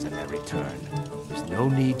dragons and their return. There's no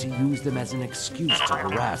need to use them as an excuse to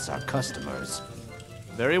harass our customers.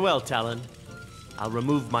 Very well, Talon. I'll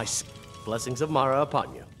remove my blessings of Mara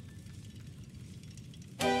upon you.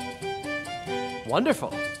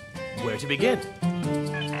 Wonderful. Where to begin?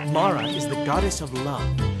 Mara is the goddess of love.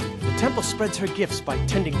 The temple spreads her gifts by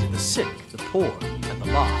tending to the sick, the poor, and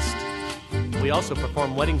the lost. We also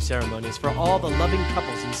perform wedding ceremonies for all the loving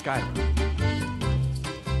couples in Skyrim.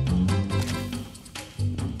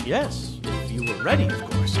 Yes, if you were ready, of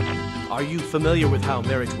course. Are you familiar with how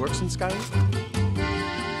marriage works in Skyrim?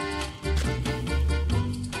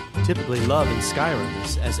 Typically, love in Skyrim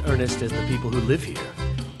is as earnest as the people who live here.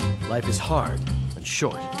 Life is hard and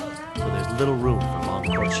short, so there's little room for long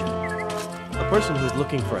courtship. A person who is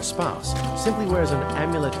looking for a spouse simply wears an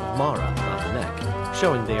amulet of Mara around the neck,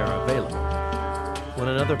 showing they are available. When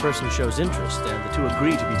another person shows interest and the two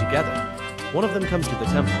agree to be together, one of them comes to the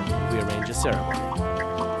temple and we arrange a ceremony.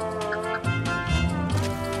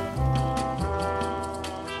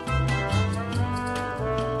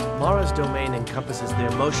 Mara's domain encompasses the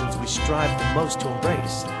emotions we strive the most to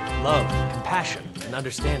embrace: love, compassion, and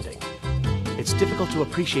understanding. It's difficult to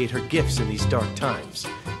appreciate her gifts in these dark times,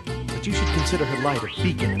 but you should consider her light a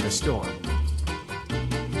beacon in the storm.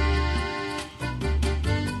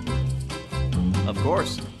 Of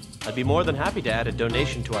course, I'd be more than happy to add a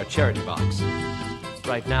donation to our charity box.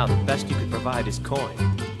 Right now, the best you could provide is coin.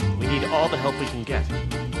 We need all the help we can get.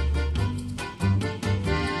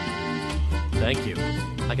 Thank you.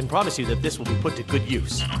 I can promise you that this will be put to good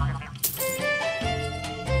use.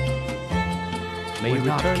 May you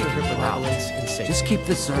return to her benevolence in safety. Just keep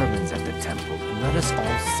the sermons at the temple and let us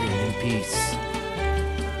all sing in peace.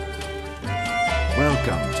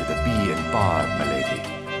 Welcome to the Bee and Bar, milady.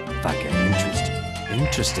 If I get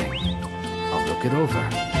interesting, I'll look it over.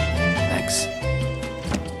 Thanks.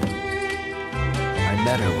 I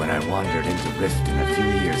met her when I wandered into Riften a few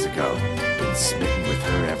years ago. Been smitten with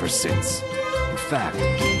her ever since. In fact,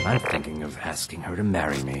 I'm thinking of asking her to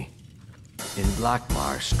marry me. In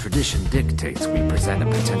Blackmarsh, tradition dictates we present a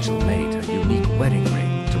potential mate a unique wedding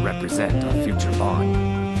ring to represent our future bond.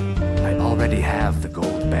 I already have the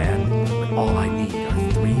gold band, but All I need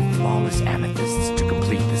are 3 flawless amethysts to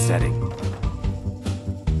complete the setting.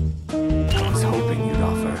 I was hoping you'd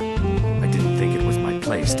offer. I didn't think it was my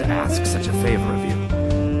place to ask such a favor of you.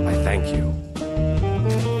 I thank you.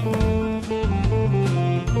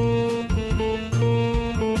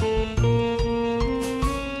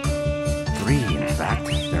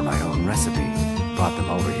 Recipe. Brought them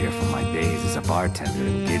over here from my days as a bartender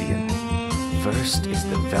in Gideon. First is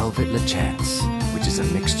the Velvet Lachance, which is a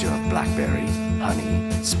mixture of blackberry,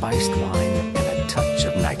 honey, spiced wine, and a touch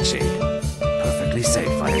of nightshade. Perfectly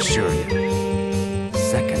safe, I assure you.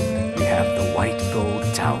 Second, we have the White Gold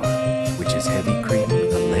Tower, which is heavy cream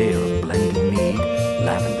with a layer of blended mead,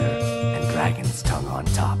 lavender, and dragon's tongue on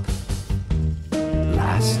top.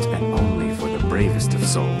 Last and only for the bravest of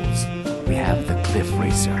souls, we have the Cliff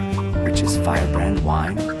Racer, which is firebrand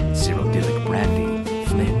wine, cyrodiilic brandy,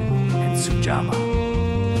 flin, and sujama.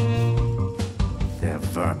 They're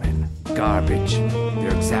vermin, garbage.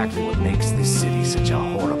 They're exactly what makes this city such a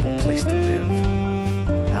horrible place to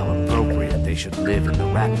live. How appropriate they should live in the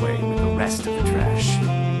ratway with the rest of the trash.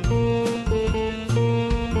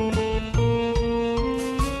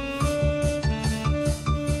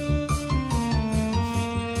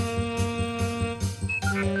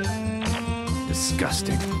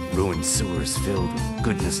 Disgusting. Ruined sewers filled with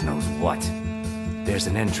goodness knows what. There's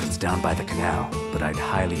an entrance down by the canal, but I'd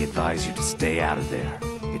highly advise you to stay out of there.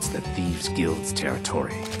 It's the Thieves' Guild's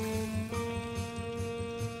territory.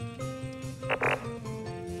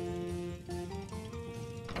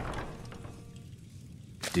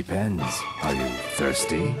 Depends. Are you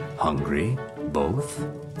thirsty? Hungry? Both?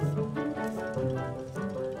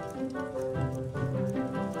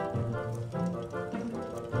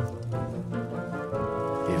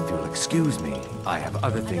 Excuse me, I have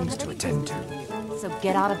other things to attend to. So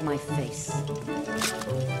get out of my face.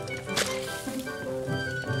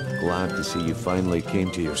 Glad to see you finally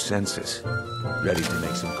came to your senses. Ready to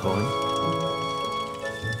make some coin?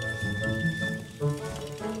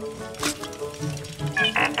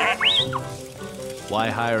 Why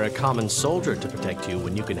hire a common soldier to protect you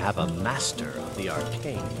when you can have a master of the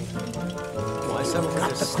arcane? Why someone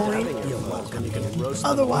got the coin, you're welcome.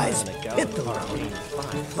 Otherwise, hit the road.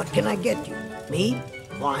 What can I get you? Mead?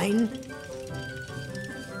 Wine?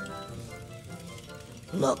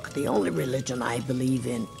 Look, the only religion I believe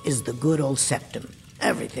in is the good old septum.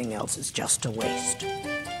 Everything else is just a waste.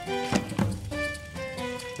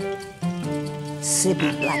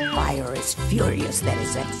 Sibby Blackfire is furious that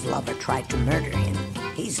his ex-lover tried to murder him.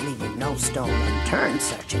 He's leaving no stone unturned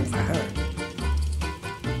searching for her.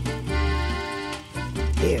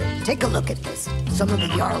 Here, take a look at this. Some of the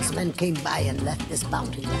Jarl's men came by and left this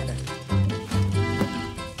bounty letter.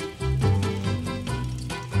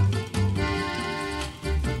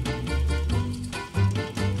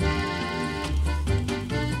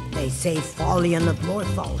 They say Falion of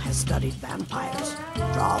Morthal has studied vampires,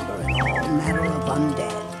 Draugr, and all manner of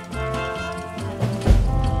undead.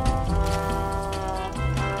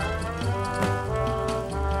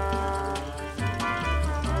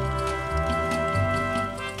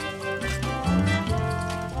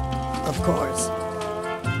 Of course.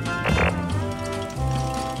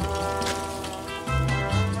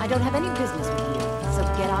 I don't have any business with you, so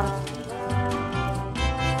get out of here.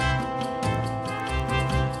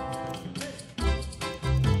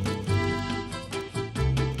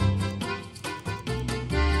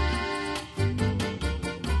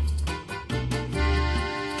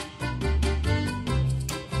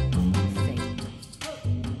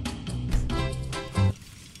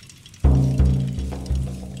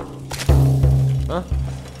 Huh?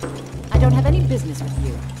 I don't have any business with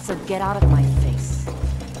you, so get out of my face.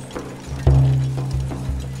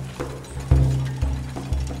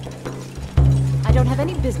 I don't have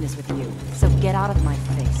any business with you, so get out of my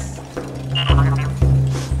face.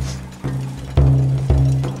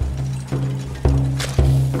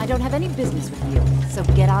 I don't have any business with you, so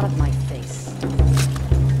get out of my face.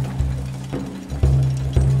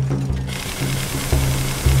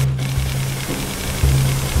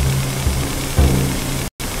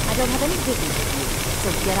 I don't have any business with you, so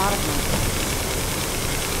get out of my face.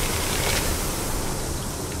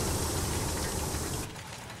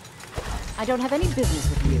 I don't have any business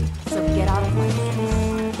with you, so get out of my face.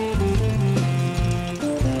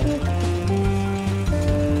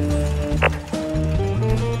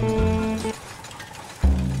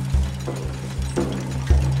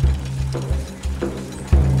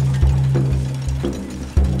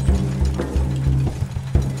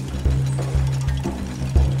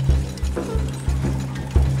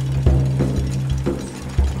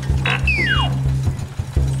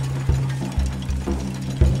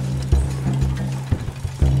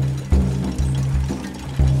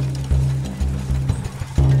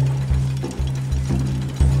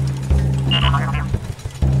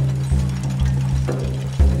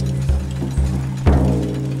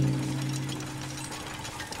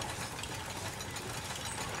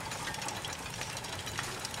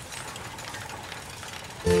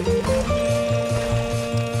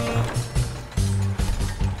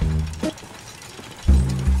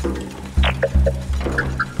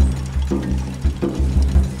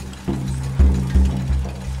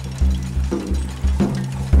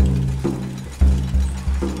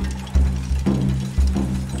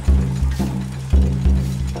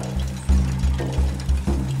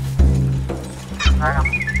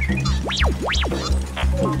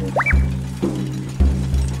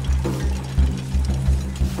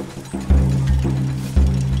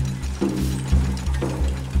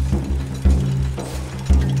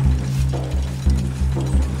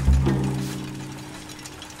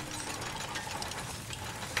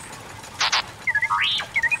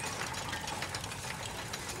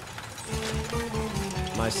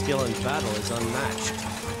 My skill in battle is unmatched.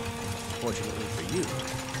 Fortunately for you.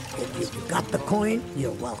 If you got the coin,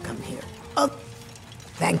 you're welcome here. Oh,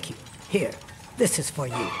 thank you. Here, this is for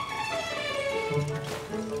you.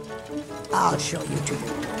 I'll show you to your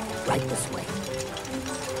room. Right this way.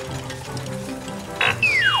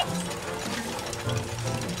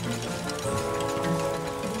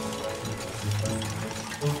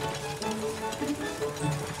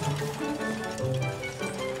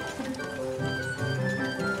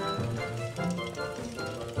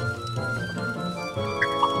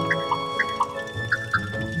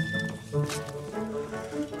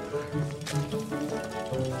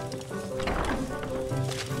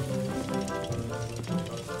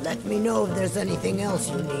 Let me know if there's anything else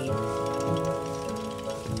you need.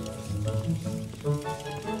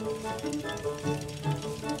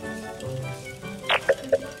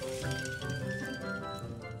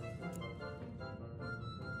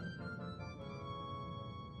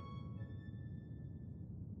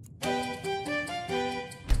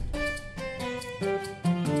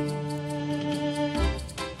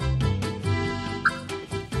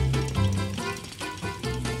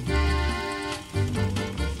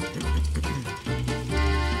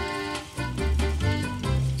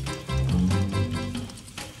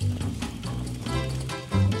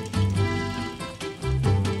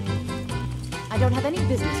 I don't have any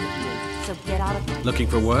business with you, so get out of my... Looking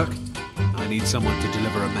for work? I need someone to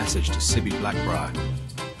deliver a message to S.B.I. Blackbriar.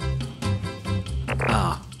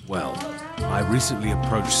 Ah, well, I recently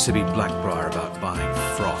approached S.B.I. Blackbriar about buying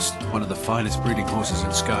Frost, one of the finest breeding horses in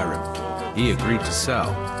Skyrim. He agreed to sell.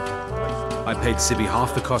 I paid S.B.I.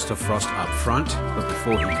 half the cost of Frost up front, but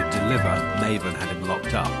before he could deliver, Maven had him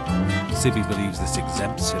locked up. S.B.I. believes this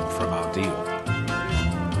exempts him from our deal.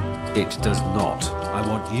 It does not. I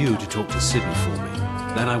want you to talk to S.B.I. for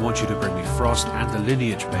me. Then I want you to bring me Frost and the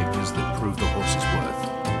lineage papers that prove the horse's worth.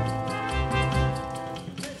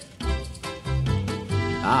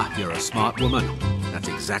 Ah, you're a smart woman. That's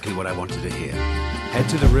exactly what I wanted to hear. Head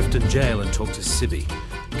to the Riften jail and talk to S.B.I.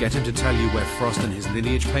 Get him to tell you where Frost and his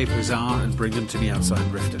lineage papers are and bring them to me outside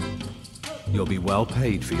Riften. You'll be well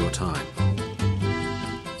paid for your time.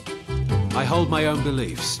 I hold my own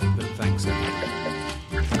beliefs, but thanks anyway.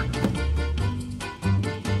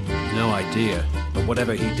 No idea, but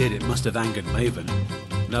whatever he did, it must have angered Maven.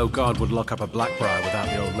 No guard would lock up a Blackbriar without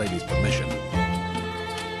the old lady's permission.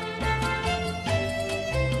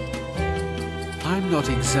 I'm not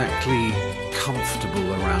exactly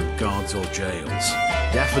comfortable around guards or jails.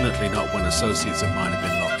 Definitely not when associates of mine have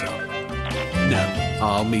been locked up. No,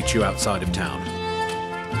 I'll meet you outside of town.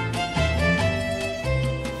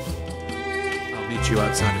 I'll meet you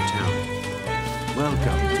outside of town.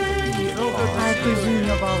 Welcome to the I presume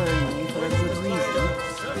you're bothering me for a good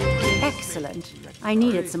reason. Excellent. I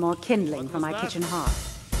needed some more kindling for my kitchen hearth.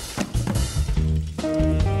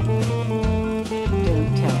 Don't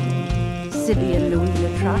tell me. S.B.I. and Louis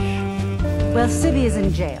LaTrush? Well, S.B.I. is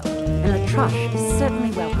in jail, and LaTrush is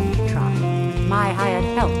certainly welcome to try. My hired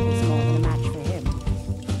help is more than a match for him.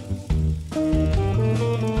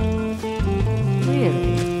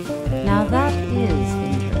 Really? Now that is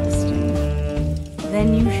interesting. Then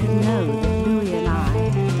you should know that Louis and I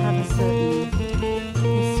have a certain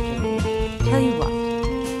history. Tell you what,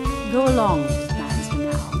 go along with this plans for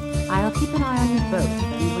now. I'll keep an eye on you both,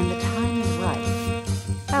 and when the time is right,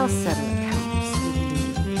 I'll settle accounts with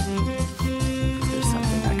you. There's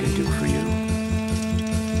something I can do for you.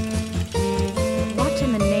 What in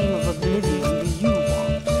the name of oblivion do you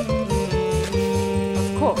want? Of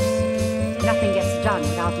course, nothing gets done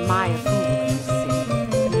without my approval in this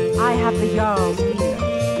city. I have the Jarl's ear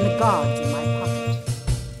and the guards in my pocket.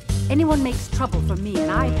 Anyone makes trouble for me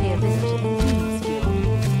and I pay a visit to the Thieves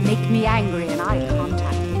Guild. Make me angry and I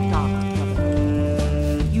contact the Dark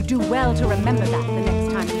Brotherhood. You do well to remember that the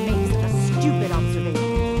next time you make such a stupid observation.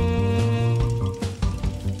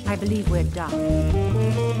 I believe we're done.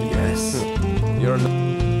 Yes. You're not...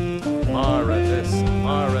 Mara this,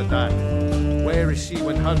 Mara that. Where is she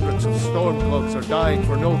when hundreds of stormcloaks are dying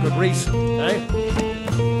for no good reason, eh?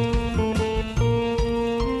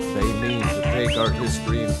 They mean to take our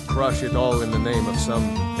history and crush it all in the name of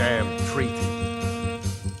some damn treaty.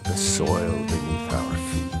 The soil beneath our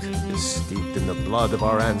feet is steeped in the blood of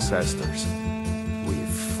our ancestors. We've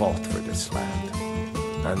fought for this land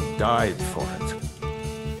and died for it.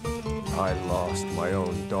 I lost my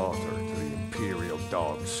own daughter to the Imperial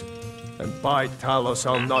dogs, and by Talos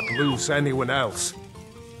I'll not lose anyone else.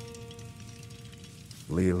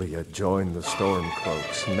 Lilia joined the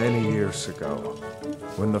Stormcloaks many years ago,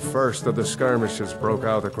 when the first of the skirmishes broke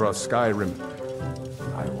out across Skyrim.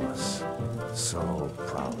 I was so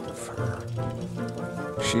proud of her.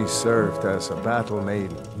 She served as a battle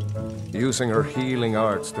maiden, using her healing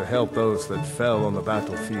arts to help those that fell on the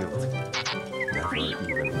battlefield. Never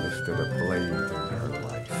even lifted a blade in her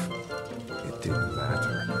life. It didn't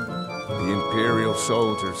matter. The Imperial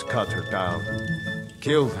soldiers cut her down,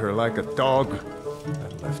 killed her like a dog,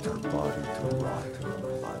 and left her body to rot in the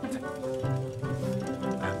mud.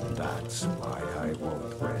 And that's why I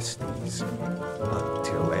won't rest easy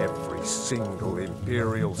until every single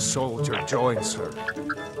Imperial soldier joins her,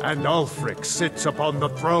 and Ulfric sits upon the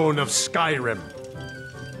throne of Skyrim.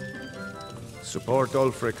 Support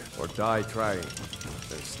Ulfric or die trying.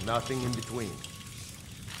 There's nothing in between.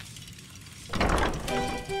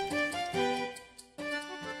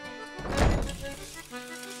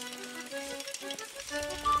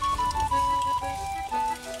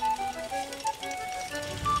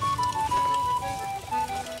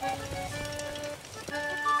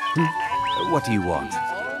 What do you want?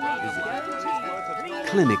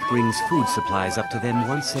 Clinic brings food supplies up to them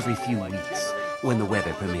once every few weeks, when the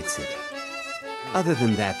weather permits it. Other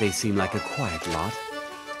than that, they seem like a quiet lot.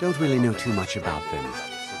 Don't really know too much about them.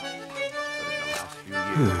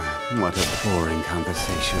 What a boring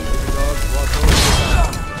conversation.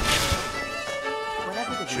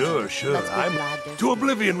 Sure. I'm to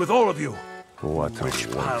oblivion with all of you. What a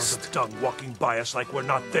Rich piles of dung walking by us like we're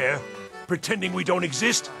not there, pretending we don't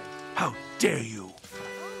exist. How dare you?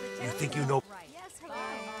 You think you know...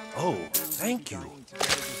 Oh, thank you.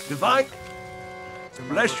 Divine...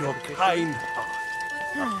 Bless your kind heart.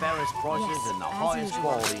 The fairest prices and the highest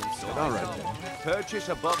quality in store. All right, then. Purchase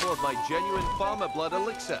a bottle of my genuine farmer blood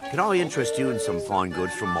elixir. Can I interest you in some fine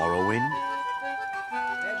goods from Morrowind?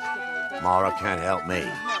 Mara can't help me.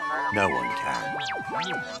 No one can.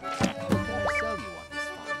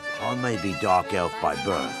 I may be Dark Elf by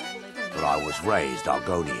birth, but I was raised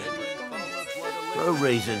Argonian. For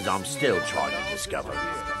reasons I'm still trying to discover,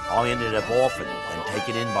 I ended up orphaned and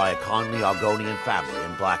taken in by a kindly Argonian family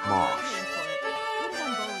in Black Marsh.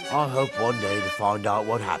 I hope one day to find out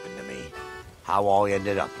what happened to me, how I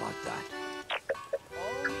ended up like that.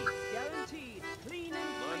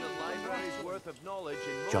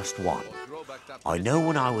 Just one. I know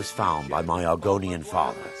when I was found by my Argonian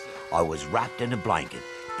father, I was wrapped in a blanket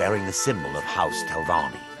bearing the symbol of House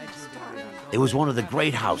Telvanni. It was one of the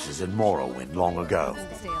great houses in Morrowind long ago.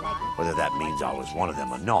 Whether that means I was one of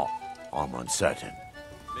them or not, I'm uncertain.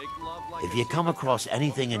 If you come across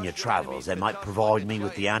anything in your travels that might provide me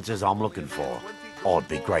with the answers I'm looking for, I'd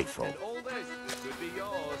be grateful.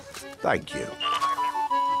 Thank you.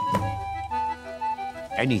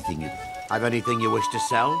 Have anything you wish to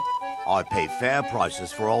sell? I pay fair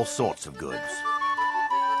prices for all sorts of goods.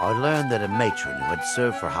 I learned that a matron who had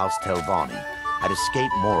served for House Telvanni had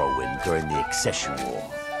escaped Morrowind during the Accession War.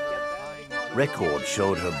 Records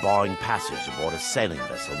showed her buying passage aboard a sailing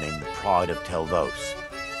vessel named the Pride of Telvos.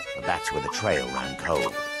 But that's where the trail ran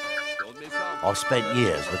cold. I spent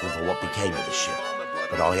years looking for what became of the ship,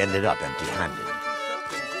 but I ended up empty-handed.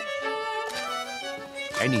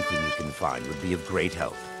 Anything you can find would be of great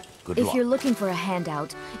help. Good luck. If you're looking for a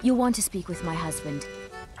handout, you'll want to speak with my husband.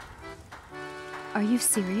 Are you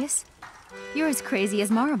serious? You're as crazy as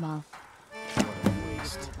Maramal.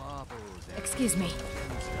 Excuse me.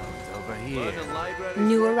 Over here.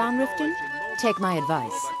 New around Riften? Take my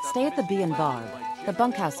advice. Stay at the Bee and Barb. The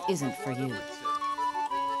bunkhouse isn't for you.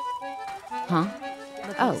 Huh?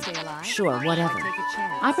 Oh, sure, whatever.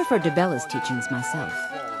 I prefer Debella's teachings myself.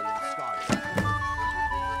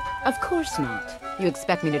 Of course not. You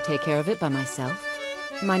expect me to take care of it by myself?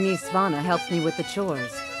 My niece Svana helps me with the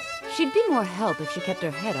chores. She'd be more help if she kept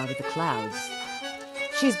her head out of the clouds.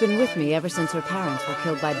 She's been with me ever since her parents were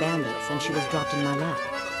killed by bandits and she was dropped in my lap.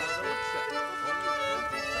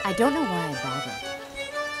 I don't know why I bother.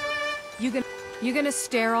 You gonna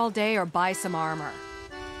stare all day or buy some armor?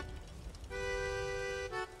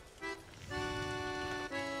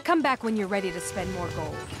 Come back when you're ready to spend more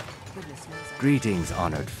gold. Goodness knows. Greetings,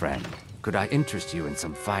 honored friend. Could I interest you in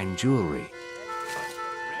some fine jewelry?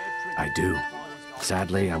 I do.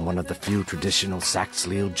 Sadly, I'm one of the few traditional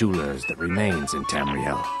Saxhleel jewelers that remains in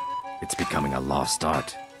Tamerial. It's becoming a lost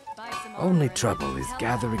art. Only trouble is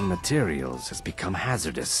gathering materials has become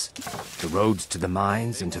hazardous. The roads to the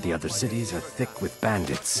mines and to the other cities are thick with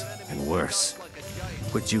bandits, and worse.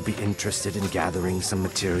 Would you be interested in gathering some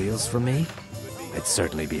materials for me? I'd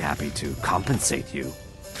certainly be happy to compensate you.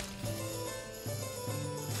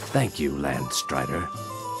 Thank you, Landstrider.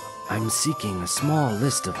 I'm seeking a small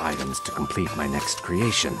list of items to complete my next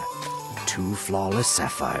creation. 2 flawless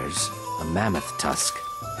sapphires, a mammoth tusk,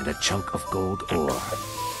 and a chunk of gold ore.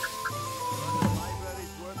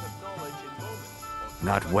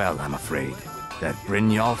 Not well, I'm afraid. That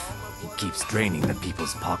Brynjolf, he keeps draining the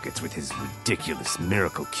people's pockets with his ridiculous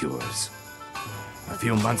miracle cures. A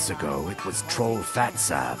few months ago, it was Troll Fat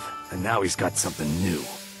Salve, and now he's got something new.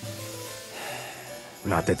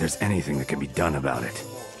 Not that there's anything that can be done about it.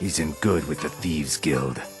 He's in good with the Thieves'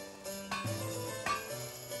 Guild.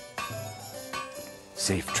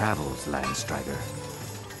 Safe travels, Landstrider.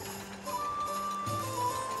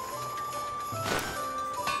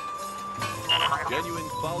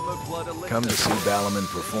 Come to see Balaman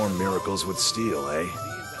perform miracles with steel, eh?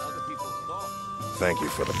 Thank you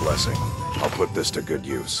for the blessing. I'll put this to good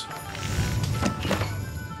use.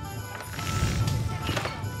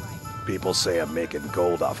 People say I'm making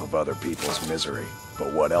gold off of other people's misery,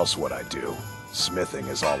 but what else would I do? Smithing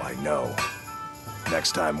is all I know.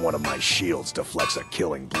 Next time one of my shields deflects a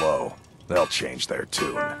killing blow, they'll change their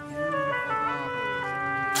tune.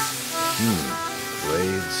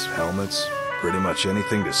 Blades, helmets, pretty much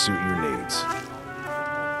anything to suit your needs.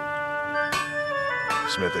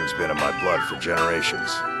 Smithing's been in my blood for generations.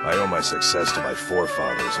 I owe my success to my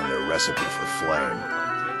forefathers and their recipe for flame.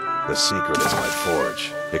 The secret is my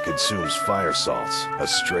forge. It consumes fire salts, a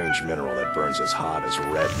strange mineral that burns as hot as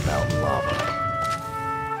red mountain lava.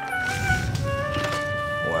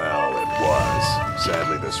 Well, it was.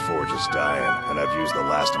 Sadly, this forge is dying, and I've used the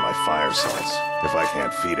last of my fire salts. If I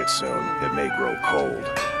can't feed it soon, it may grow cold.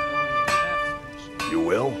 You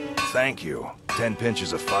will? Thank you. 10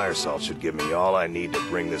 pinches of fire salt should give me all I need to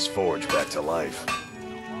bring this forge back to life.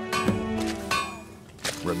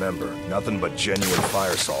 Remember, nothing but genuine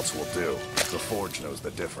fire salts will do. The forge knows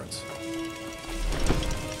the difference.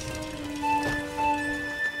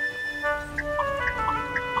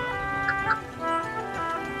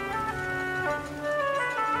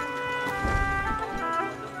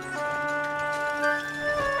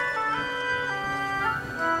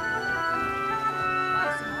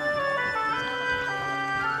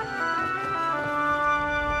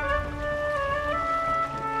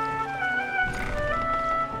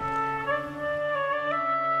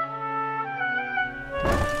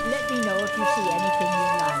 Let me know if you see anything you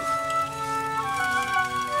like.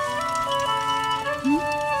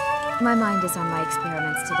 My mind is on my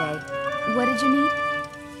experiments today. What did you need?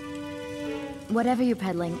 Whatever you're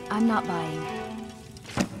peddling, I'm not buying.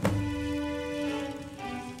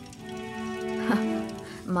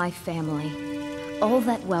 My family. All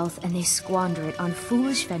that wealth and they squander it on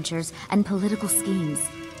foolish ventures and political schemes.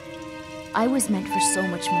 I was meant for so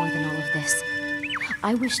much more than all of this.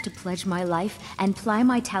 I wish to pledge my life and ply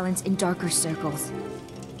my talents in darker circles.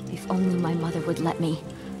 If only my mother would let me,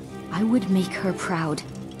 I would make her proud.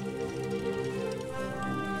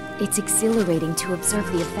 It's exhilarating to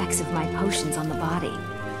observe the effects of my potions on the body.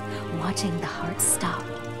 Watching the heart stop,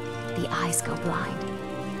 the eyes go blind.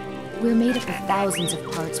 We're made up of thousands of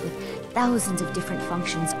parts with thousands of different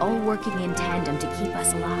functions, all working in tandem to keep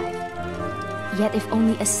us alive. Yet if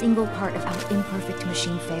only a single part of our imperfect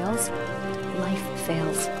machine fails, life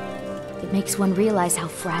fails. It makes one realize how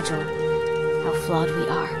fragile, how flawed we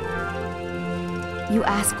are. You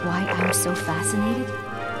ask why I'm so fascinated?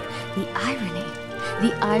 The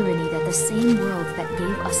irony that the same world that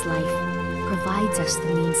gave us life provides us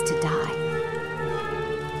the means to die.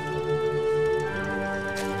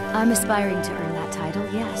 I'm aspiring to earn that title,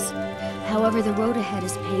 yes. However, the road ahead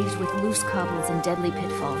is paved with loose cobbles and deadly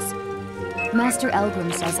pitfalls. Master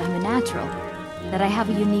Elgrim says I'm a natural, that I have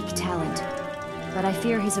a unique talent, but I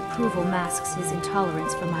fear his approval masks his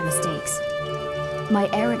intolerance for my mistakes. My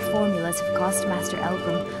errant formulas have cost Master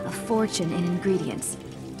Elgrim a fortune in ingredients,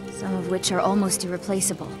 some of which are almost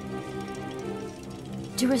irreplaceable.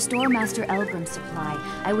 To restore Master Elgrim's supply,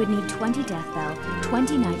 I would need 20 Deathbell,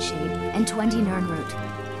 20 Nightshade, and 20 Nirnroot.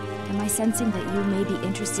 Am I sensing that you may be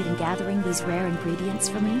interested in gathering these rare ingredients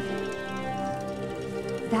for me?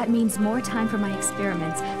 That means more time for my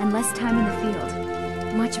experiments and less time in the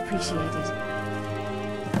field. Much appreciated.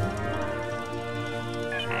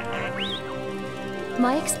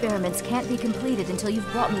 My experiments can't be completed until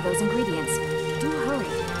you've brought me those ingredients. Do hurry.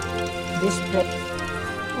 This place...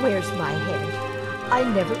 Where's my head? I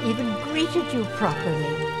never even greeted you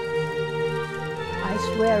properly. I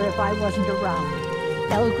swear if I wasn't around,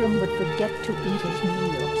 Elgrim would forget to eat his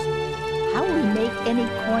meals. How we make any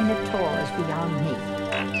coin at all is beyond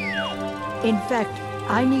me. In fact,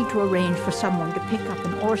 I need to arrange for someone to pick up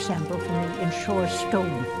an ore sample for me in Shore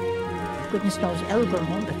Stone. Goodness knows Elgrim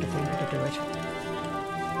won't lift a finger to do it.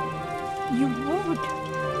 You would?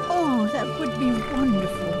 Oh, that would be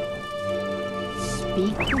wonderful.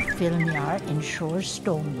 Speak to Filmiar in Shore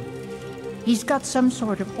Stone. He's got some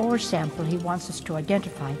sort of ore sample he wants us to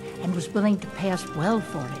identify and was willing to pay us well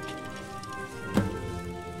for it.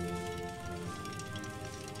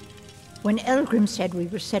 When Elgrim said we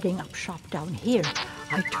were setting up shop down here,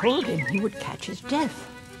 I told him he would catch his death.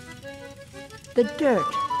 The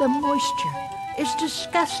dirt, the moisture, is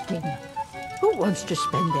disgusting. Who wants to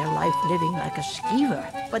spend their life living like a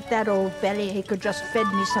skeever? But that old bellyache just fed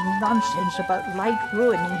me some nonsense about light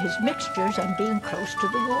ruining his mixtures and being close to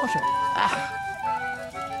the water. Ah.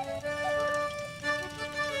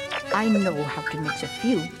 I know how to mix a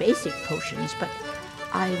few basic potions, but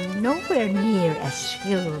I'm nowhere near as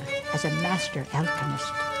skilled as a master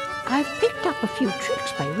alchemist. I've picked up a few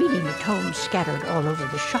tricks by reading the tomes scattered all over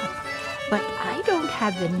the shop, but I don't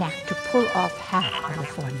have the knack to pull off half of the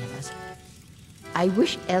formulas. I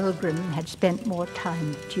wish Elgrim had spent more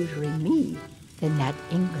time tutoring me than that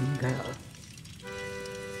Ingun girl.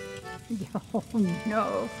 Oh,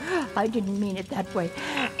 no, I didn't mean it that way.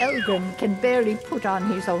 Elgrim can barely put on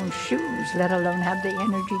his own shoes, let alone have the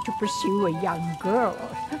energy to pursue a young girl.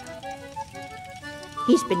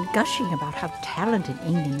 He's been gushing about how talented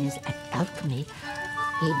Ingun is at alchemy.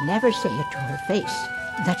 He'd never say it to her face.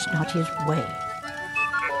 That's not his way.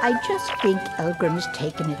 I just think Elgrim's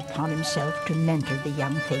taken it upon himself to mentor the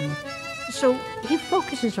young thing, so he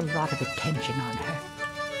focuses a lot of attention on her.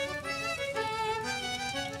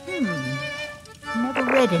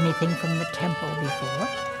 Never read anything from the temple before.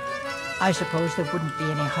 I suppose there wouldn't be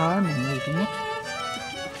any harm in reading it.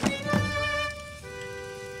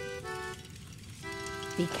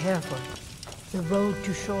 Be careful. The road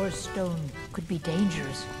to Shore Stone could be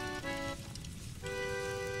dangerous.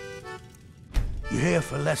 You here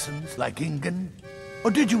for lessons like Ingun?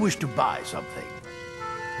 Or did you wish to buy something?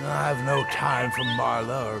 I've no time for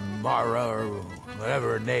Marla or Mara or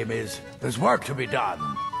whatever her name is. There's work to be done.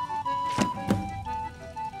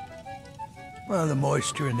 Well, the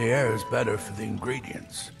moisture in the air is better for the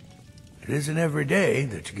ingredients. It isn't every day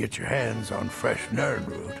that you get your hands on fresh Nern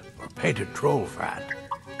root or painted troll fat.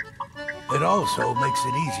 It also makes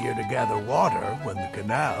it easier to gather water when the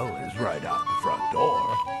canal is right out the front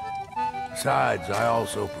door. Besides, I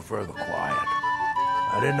also prefer the quiet.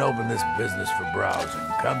 I didn't open this business for browsing.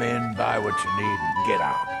 Come in, buy what you need, and get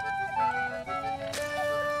out.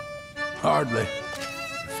 Hardly.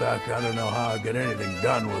 In fact, I don't know how I get anything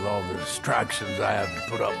done with all the distractions I have to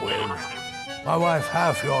put up with. My wife,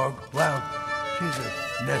 Half-York, well, she's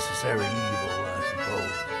a necessary evil, I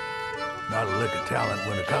suppose. Not a lick of talent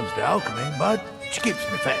when it comes to alchemy, but she keeps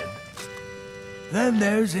me fed. Then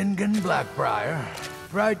there's Ingun Blackbriar.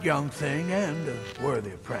 Bright young thing and a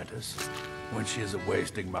worthy apprentice, when she isn't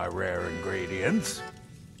wasting my rare ingredients.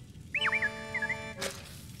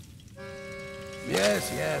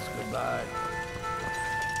 Yes, goodbye.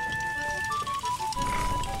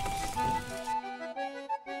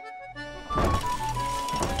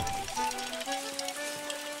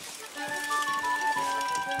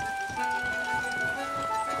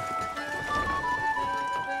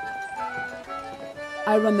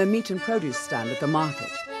 I run the meat and produce stand at the market.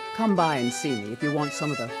 Come by and see me if you want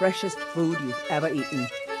some of the freshest food you've ever eaten.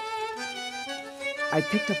 I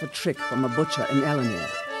picked up a trick from a butcher in Elenir,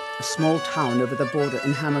 a small town over the border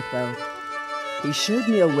in Hammerfell. He showed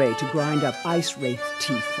me a way to grind up ice wraith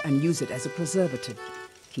teeth and use it as a preservative.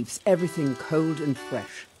 Keeps everything cold and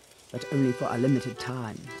fresh, but only for a limited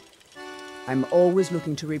time. I'm always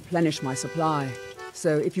looking to replenish my supply,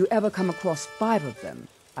 so if you ever come across 5 of them,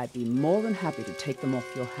 I'd be more than happy to take them off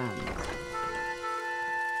your hands.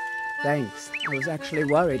 Thanks. I was actually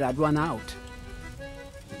worried I'd run out.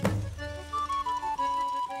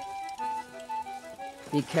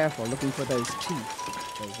 Be careful looking for those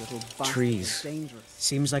teeth. Those little bastards Trees. are dangerous.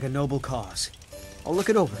 Seems like a noble cause. I'll look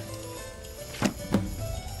it over.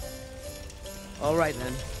 All right,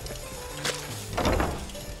 then.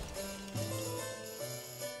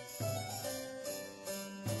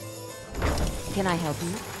 Can I help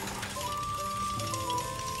you?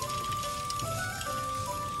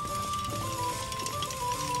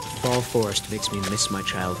 tall forest makes me miss my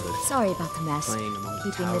childhood. Sorry about the mess. Playing among the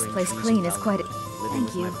Keeping this towering place trees clean of is quite a... Aldiun, living Thank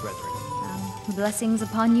with you. my brethren. Blessings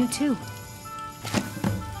upon you, too.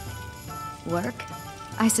 Work?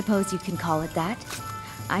 I suppose you can call it that.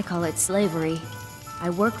 I call it slavery. I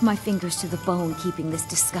work my fingers to the bone keeping this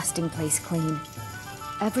disgusting place clean.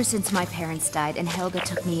 Ever since my parents died and Helga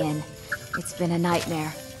took me in, it's been a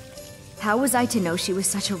nightmare. How was I to know she was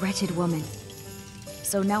such a wretched woman?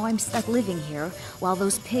 So now I'm stuck living here, while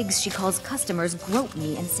those pigs she calls customers grope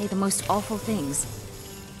me and say the most awful things.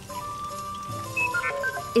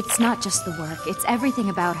 It's not just the work, it's everything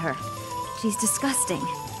about her. She's disgusting.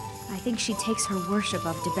 I think she takes her worship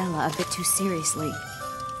of Dibella a bit too seriously.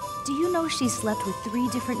 Do you know she slept with 3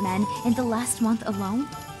 different men in the last month alone?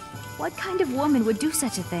 What kind of woman would do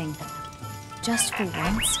such a thing? Just for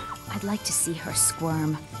once, I'd like to see her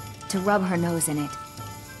squirm, to rub her nose in it.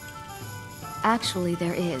 Actually,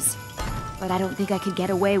 there is, but I don't think I could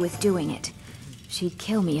get away with doing it. She'd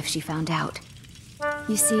kill me if she found out.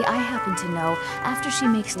 You see, I happen to know, after she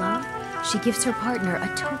makes love, she gives her partner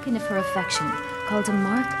a token of her affection, called a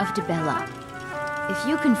Mark of Dibella. If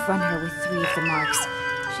you confront her with 3 of the marks,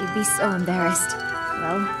 she'd be so embarrassed.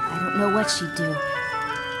 Well, I don't know what she'd do.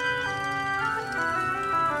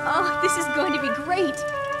 Oh, this is going to be great!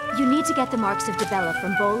 You need to get the marks of Dibella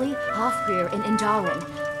from Boli, Hofgrir, and Indaren.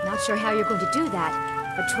 Not sure how you're going to do that,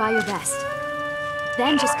 but try your best.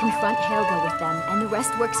 Then just confront Helga with them, and the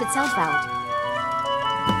rest works itself out.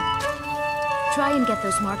 Try and get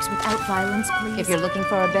those marks without violence, please. If you're looking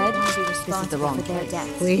for a bed, this is the wrong for their place.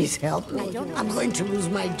 deaths. Please help me. I'm going to lose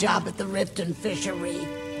my job at the Riften Fishery.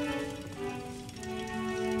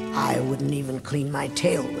 I wouldn't even clean my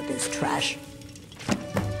tail with this trash.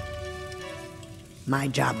 My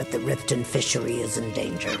job at the Riften Fishery is in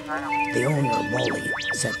danger. The owner, Wally,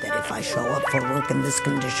 said that if I show up for work in this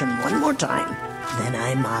condition one more time, then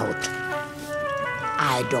I'm out.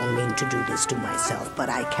 I don't mean to do this to myself, but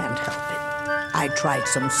I can't help it. I tried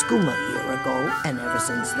some skooma a year ago, and ever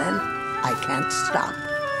since then, I can't stop.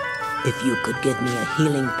 If you could give me a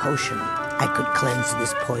healing potion, I could cleanse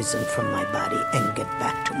this poison from my body and get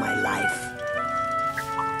back to my life.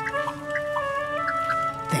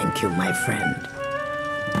 Thank you, my friend.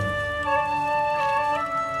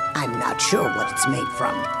 I'm not sure what it's made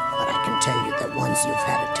from, but I can tell you that once you've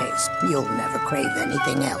had a taste, you'll never crave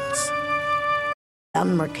anything else.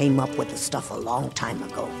 Dunmer came up with the stuff a long time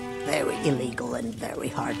ago. Very illegal and very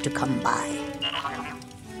hard to come by.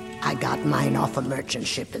 I got mine off a merchant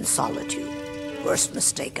ship in Solitude. Worst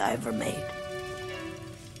mistake I ever made.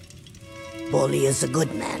 Boli is a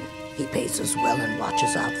good man. He pays us well and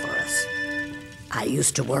watches out for us. I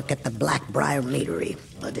used to work at the Blackbriar Meadery,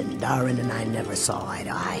 but Indaren and I never saw eye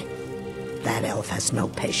to eye. That elf has no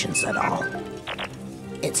patience at all.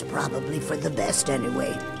 It's probably for the best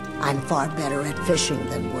anyway. I'm far better at fishing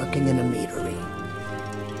than working in a meadery.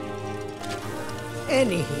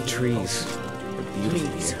 Any trees.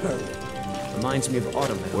 Please hurry. Reminds me of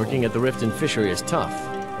autumn. Working at the Riften Fishery is tough,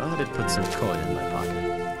 but it puts some coin in my pocket.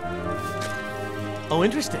 Oh,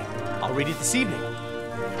 interesting. I'll read it this evening.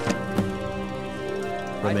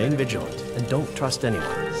 Remain vigilant, and don't trust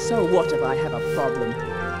anyone. So what if I have a problem?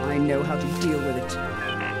 I know how to deal with it.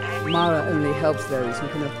 Mara only helps those who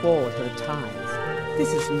can afford her tithes.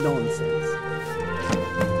 This is nonsense.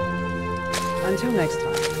 Until next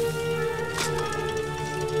time.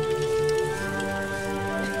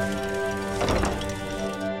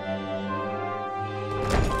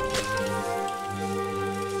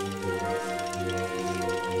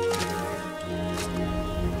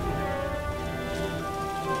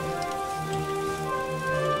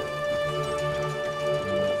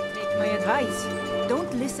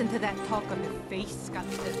 Don't listen to that talk of the face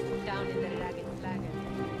sculptor down in the ragged flagon.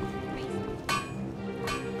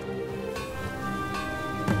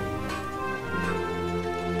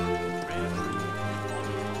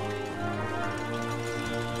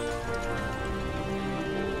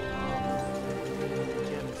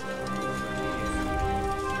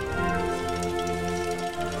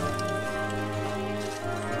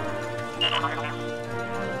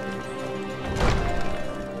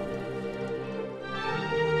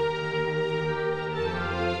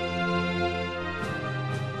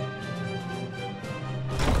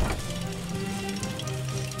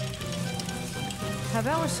 Have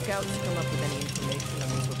our scouts come up with any information on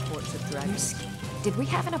these reports of dragons? Did we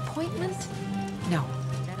have an appointment? No.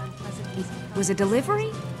 Was a delivery?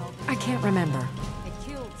 I can't remember.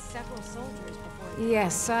 They killed several soldiers before.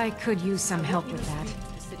 Yes, I could use some help with that.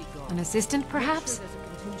 An assistant, perhaps?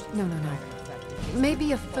 No.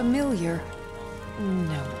 Maybe a familiar.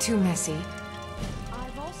 No, too messy.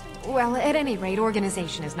 I've also Well, at any rate,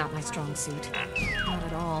 organization is not my strong suit. Not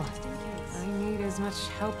at all. I need as much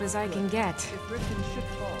help as I can get.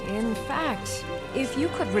 In fact, if you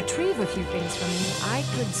could retrieve a few things from me, I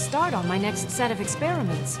could start on my next set of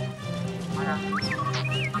experiments.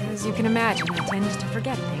 As you can imagine, I tend to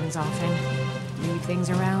forget things often. Leave things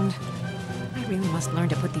around. I really must learn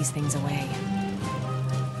to put these things away.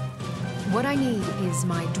 What I need is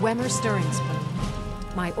my Dwemer stirring spoon,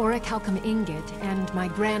 my orichalcum ingot, and my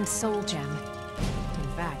grand soul gem. In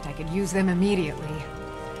fact, I could use them immediately.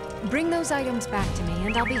 Bring those items back to me,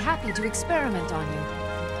 and I'll be happy to experiment on you.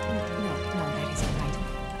 No, that isn't right.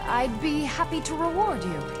 I'd be happy to reward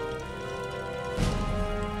you.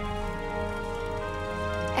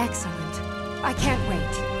 Excellent. I can't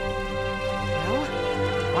wait. Well,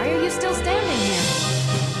 why are you still standing here?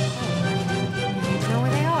 Oh, I need to know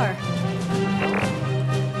where they are.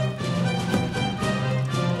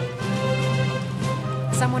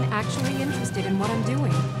 Someone actually interested in what I'm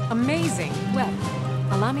doing. Amazing. Well,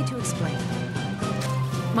 allow me to explain.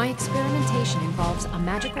 My experimentation involves a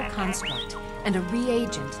magical construct and a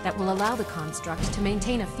reagent that will allow the construct to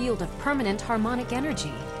maintain a field of permanent harmonic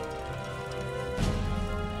energy.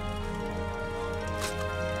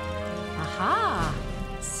 Aha!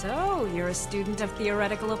 So, you're a student of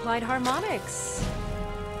theoretical applied harmonics.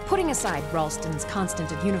 Putting aside Ralston's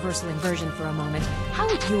constant of universal inversion for a moment, how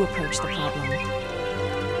would you approach the problem?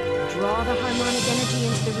 Draw the harmonic energy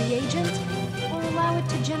into the reagent, or allow it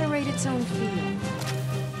to generate its own field?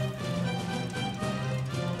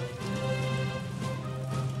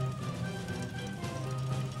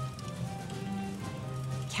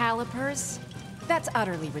 Calipers? That's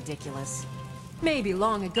utterly ridiculous. Maybe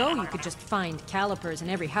long ago you could just find calipers in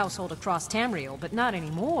every household across Tamerial, but not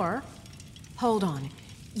anymore. Hold on.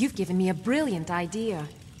 You've given me a brilliant idea.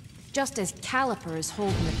 Just as calipers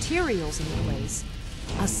hold materials in place,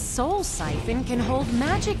 a soul siphon can hold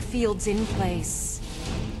magic fields in place.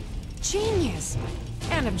 Genius!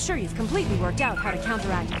 And I'm sure you've completely worked out how to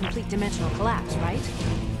counteract a complete dimensional collapse, right?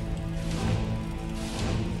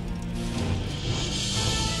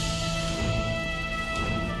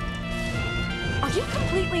 Are you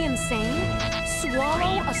completely insane?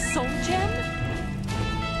 Swallow a soul gem?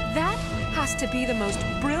 That has to be the most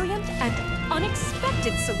brilliant and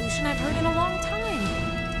unexpected solution I've heard in a long time.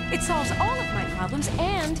 It solves all of my problems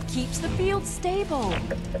and keeps the field stable.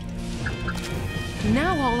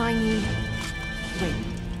 Now all I need... Wait,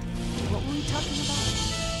 what were we talking about?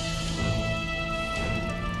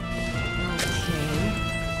 Okay.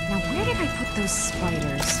 Now where did I put those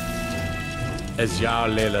spiders? As Jarl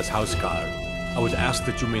Leila's houseguard, I was asked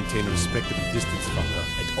that you maintain a respectable distance from her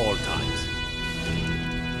at all times.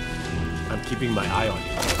 I'm keeping my eye on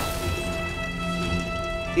you.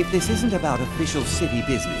 If this isn't about official city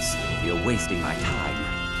business, you're wasting my time.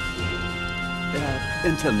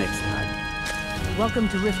 Until next time. Welcome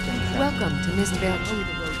to Riften. Welcome to Mistvale Keep.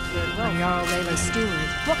 I'm Jarl Leila's steward.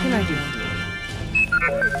 What can I do for you?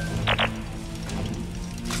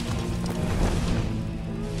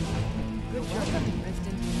 Good welcome,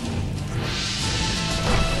 Riften.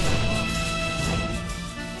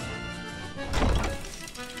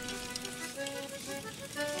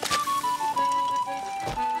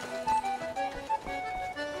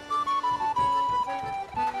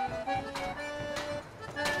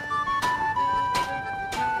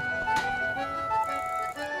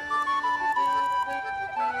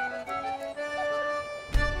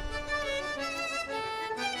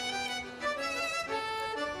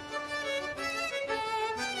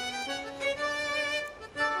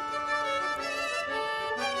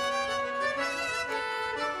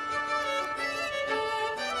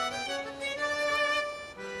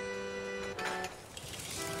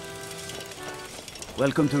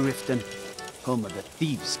 Welcome to Riften, home of the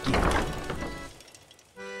Thieves' Guild.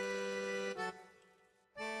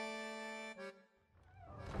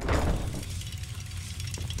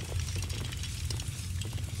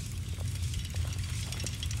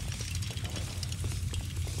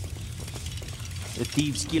 The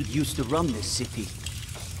Thieves' Guild used to run this city.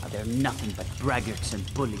 Now they're nothing but braggarts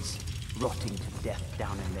and bullies, rotting to death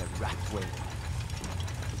down in their rat way.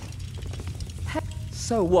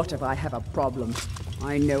 So what if I have a problem?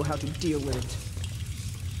 I know how to deal with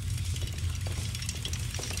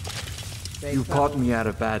it. You caught me at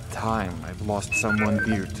a bad time. I've lost someone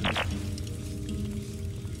dear to me.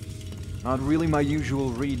 Not really my usual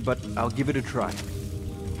read, but I'll give it a try.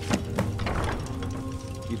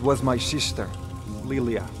 It was my sister,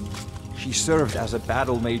 Lilia. She served as a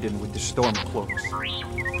battle maiden with the Storm Cloaks.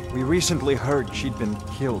 We recently heard she'd been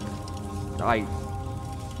killed. I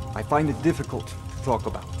find it difficult to talk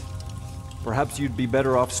about. Perhaps you'd be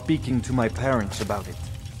better off speaking to my parents about it.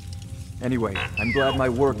 Anyway, I'm glad my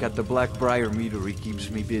work at the Blackbriar Meadery keeps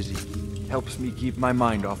me busy. Helps me keep my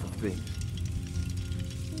mind off of things.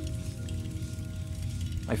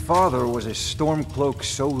 My father was a Stormcloak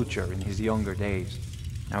soldier in his younger days.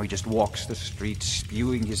 Now he just walks the streets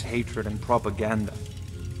spewing his hatred and propaganda.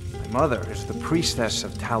 My mother is the priestess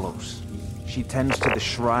of Talos. She tends to the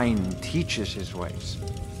shrine and teaches his ways.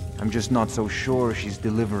 I'm just not so sure she's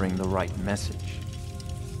delivering the right message.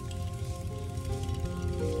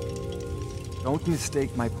 Don't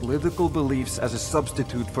mistake my political beliefs as a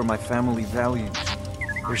substitute for my family values.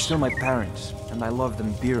 They're still my parents, and I love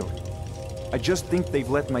them dearly. I just think they've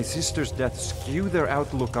let my sister's death skew their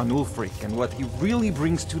outlook on Ulfric and what he really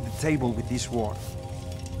brings to the table with this war.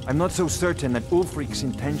 I'm not so certain that Ulfric's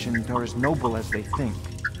intentions are as noble as they think.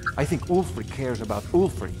 I think Ulfric cares about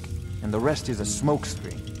Ulfric, and the rest is a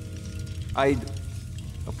smokescreen. I'd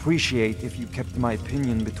appreciate if you kept my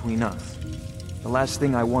opinion between us. The last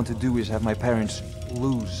thing I want to do is have my parents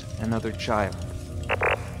lose another child.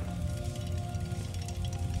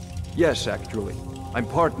 Yes, actually. I'm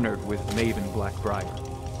partnered with Maven Blackbriar.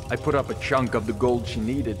 I put up a chunk of the gold she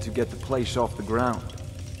needed to get the place off the ground.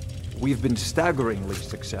 We've been staggeringly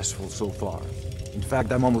successful so far. In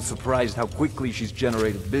fact, I'm almost surprised how quickly she's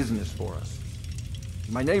generated business for us.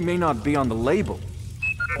 My name may not be on the label,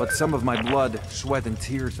 but some of my blood, sweat, and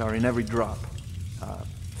tears are in every drop.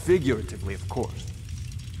 Figuratively, of course.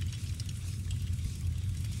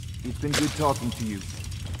 It's been good talking to you.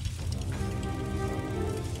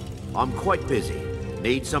 I'm quite busy.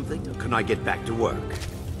 Need something, or can I get back to work?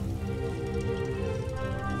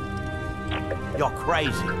 You're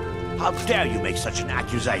crazy. How dare you make such an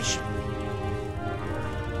accusation?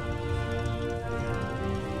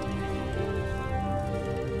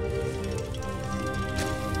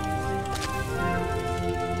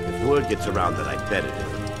 If word gets around that I betted her,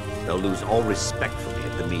 they'll lose all respect for me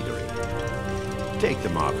at the meadery. Take the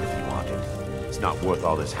mark if you want it. It's not worth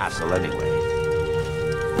all this hassle anyway.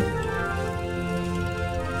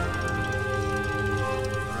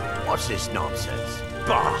 What's this nonsense?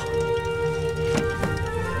 Bah!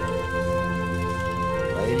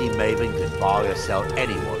 Lady Maven can buy or sell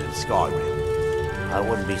anyone in Skyrim. I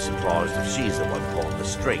wouldn't be surprised if she's the one pulling the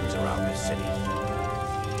strings around this city.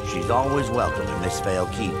 She's always welcome in Mistveil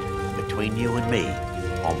Keep. Between you and me,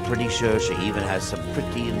 I'm pretty sure she even has some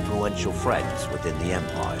pretty influential friends within the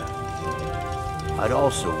Empire. I'd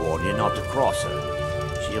also warn you not to cross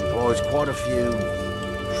her. She employs quite a few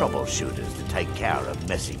troubleshooters to take care of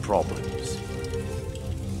messy problems.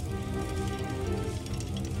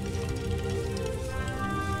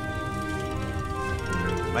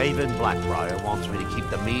 Maven Blackbriar wants me to keep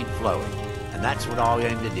the mead flowing, and that's what I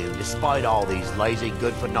aim to do despite all these lazy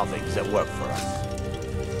good-for-nothings that work for us.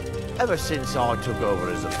 Ever since I took over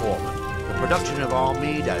as a foreman, the production of our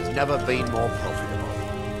mead has never been more profitable.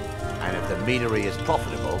 And if the meadery is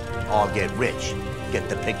profitable, I'll get rich. Get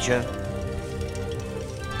the picture?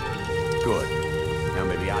 Good. Now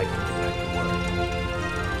maybe I can get back to work.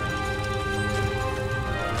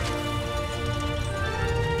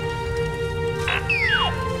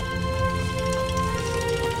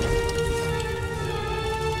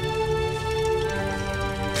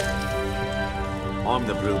 I'm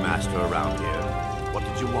the brewmaster around here. What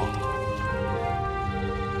did you want?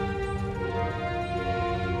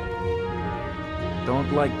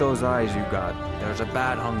 Don't like those eyes you got. There's a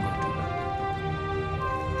bad hunger to them.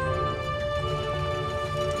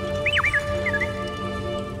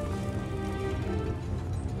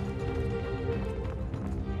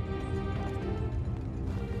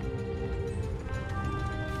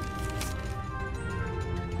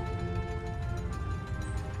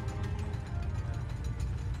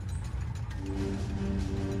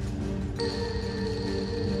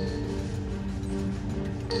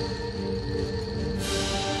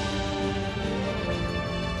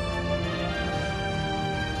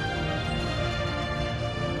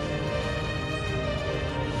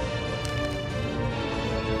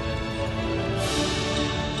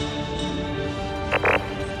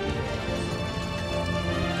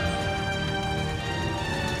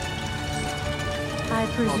 I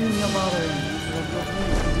presume you're bothering me for a good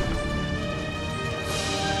reason.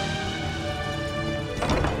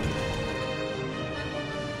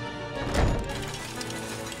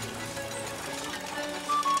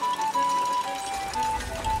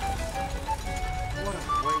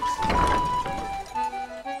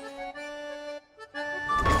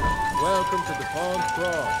 Welcome to the Pond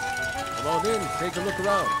Crawl. Come on in, take a look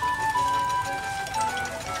around.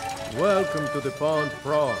 Welcome to the Pond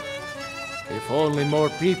Prawn. If only more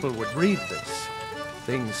people would read this.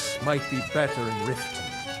 things might be better in Riften.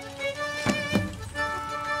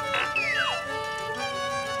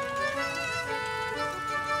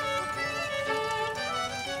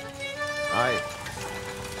 Aye.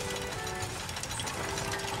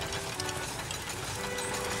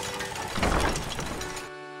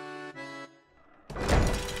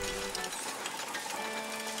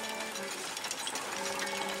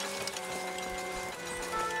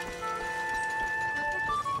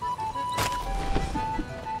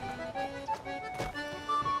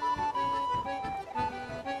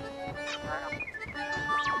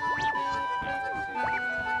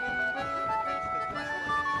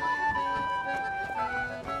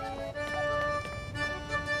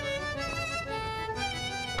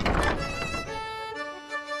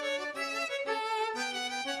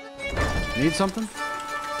 Need something?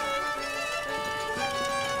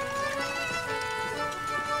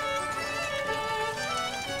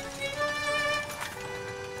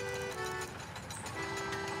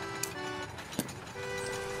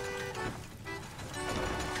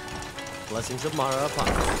 Blessings of Mara upon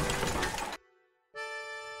us.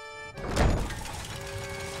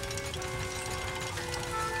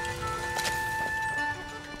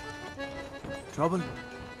 Trouble?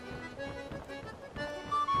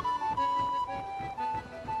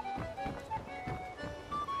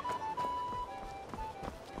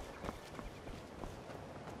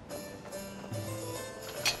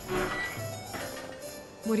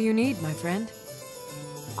 What do you need, my friend?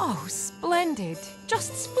 Oh, splendid.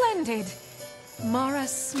 Just splendid. Mara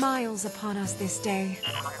smiles upon us this day.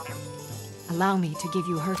 Allow me to give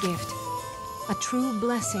you her gift. A true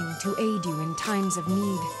blessing to aid you in times of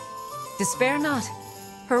need. Despair not.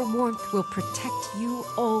 Her warmth will protect you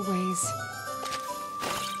always.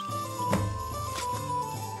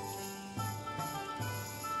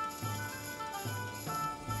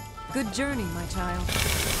 Good journey, my child.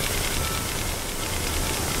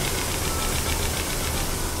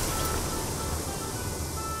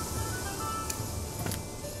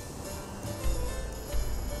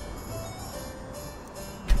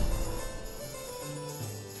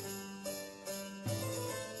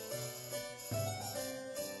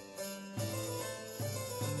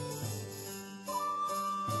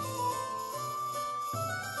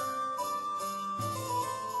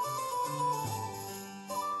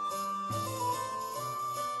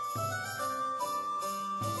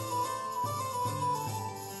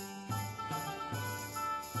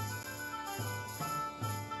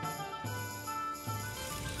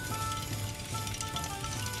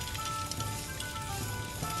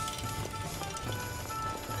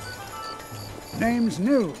 Name's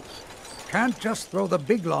Nils. Can't just throw the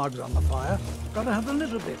big logs on the fire. Gotta have the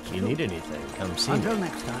little bits. If you need anything, come see me. Until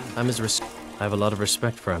next time. I have a lot of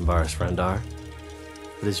respect for Ambaris Frandar,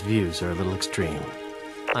 but his views are a little extreme.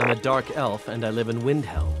 I'm a dark elf and I live in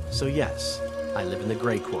Windhelm, so yes, I live in the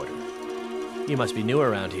Grey Quarter. You must be new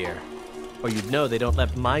around here, or you'd know they don't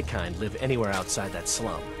let my kind live anywhere outside that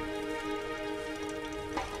slum.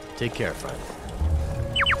 Take care, friend.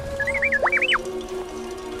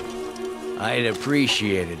 I'd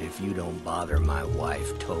appreciate it if you don't bother my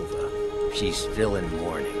wife, Tova. She's still in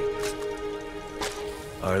mourning.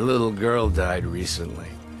 Our little girl died recently.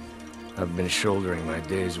 I've been shouldering my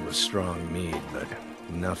days with strong mead, but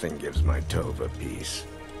nothing gives my Tova peace.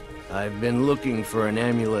 I've been looking for an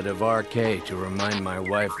amulet of RK to remind my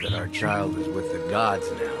wife that our child is with the gods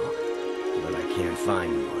now, but I can't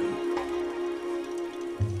find one.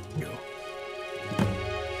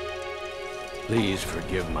 Please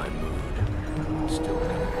forgive my mood. I'm still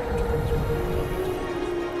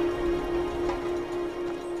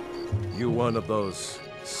You one of those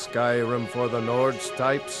Skyrim for the Nords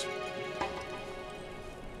types?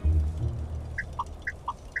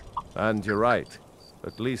 And you're right,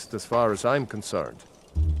 at least as far as I'm concerned.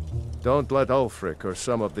 Don't let Ulfric or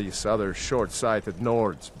some of these other short-sighted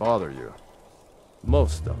Nords bother you.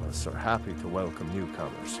 Most of us are happy to welcome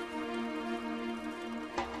newcomers.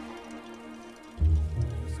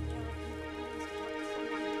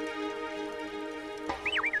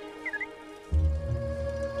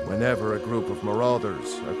 Whenever a group of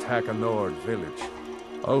marauders attack a Nord village,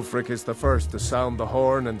 Ulfric is the first to sound the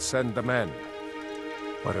horn and send the men.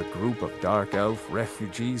 But a group of Dark Elf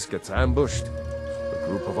refugees gets ambushed, a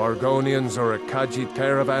group of Argonians or a Khajiit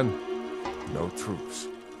caravan, no troops,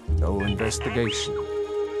 no investigation,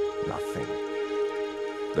 nothing.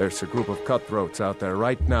 There's a group of cutthroats out there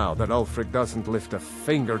right now that Ulfric doesn't lift a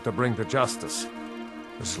finger to bring to justice,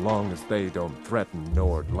 as long as they don't threaten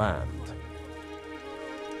Nord land.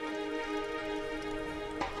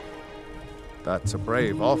 That's a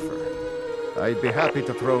brave offer, I'd be happy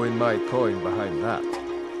to throw in my coin behind that.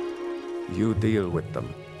 You deal with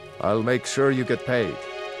them. I'll make sure you get paid.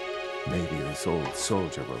 Maybe this old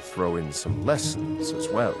soldier will throw in some lessons as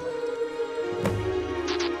well.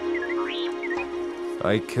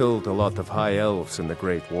 I killed a lot of high elves in the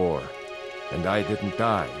Great War, and I didn't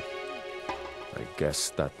die. I guess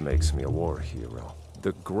that makes me a war hero.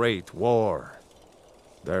 The Great War.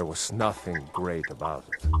 There was nothing great about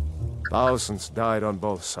it. Thousands died on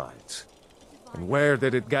both sides. And where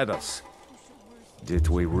did it get us? Did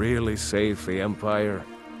we really save the Empire?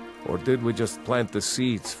 Or did we just plant the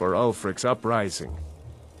seeds for Ulfric's uprising?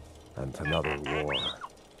 And another war.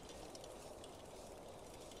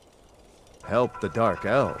 Help the Dark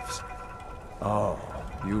Elves? Oh,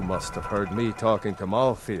 you must have heard me talking to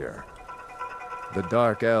Malfear. The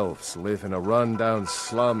Dark Elves live in a run-down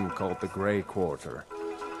slum called the Grey Quarter.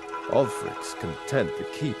 Ulfric's content to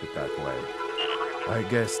keep it that way. I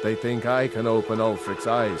guess they think I can open Ulfric's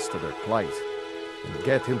eyes to their plight and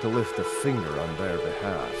get him to lift a finger on their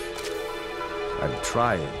behalf. I'm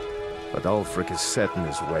trying, but Ulfric is set in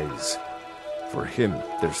his ways. For him,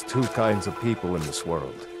 there's two kinds of people in this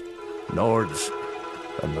world. Nords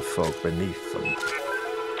and the folk beneath them.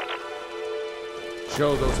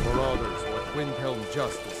 Show those marauders what Windhelm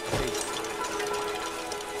justice takes.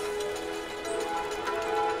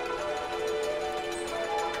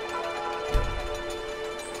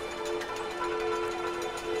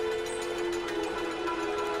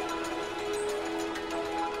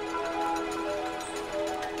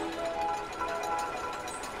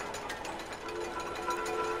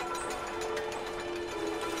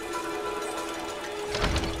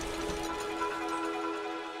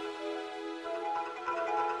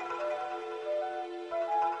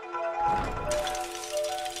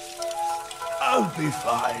 I'll be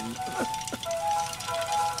fine.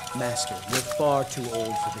 Master, you're far too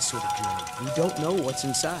old for this sort of journey. You don't know what's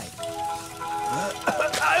inside.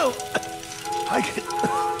 I can...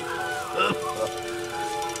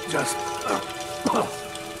 just...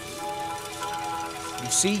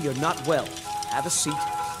 You see, you're not well. Have a seat,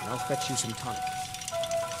 and I'll fetch you some tonic.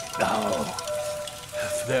 Now,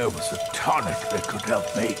 if there was a tonic that could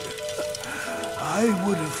help me, I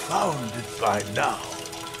would have found it by now.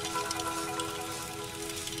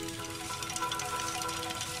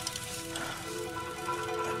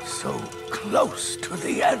 So close to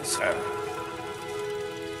the answer.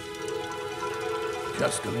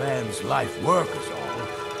 Just a man's life work is all.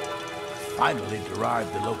 Finally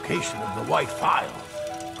derived the location of the white phial,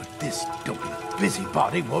 but this dopey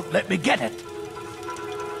busybody won't let me get it.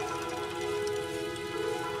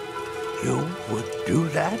 You would do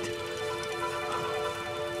that?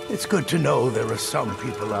 It's good to know there are some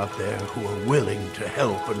people out there who are willing to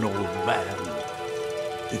help an old man.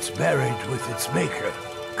 It's buried with its maker,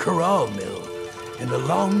 Corral Mill, in a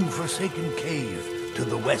long-forsaken cave to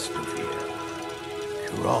the west of here.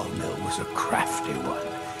 Corral Mill was a crafty one,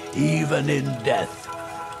 even in death.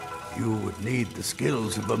 You would need the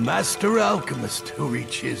skills of a master alchemist to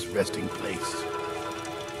reach his resting place.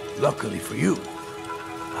 Luckily for you,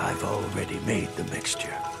 I've already made the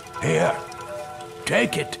mixture. Here,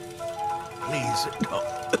 take it. Please, no,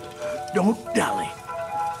 don't dally.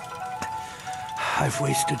 I've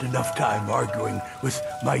wasted enough time arguing with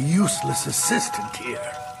my useless assistant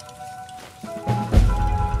here.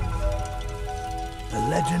 The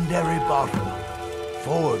legendary bottle,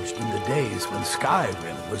 forged in the days when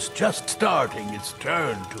Skyrim was just starting its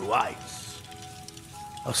turn to ice.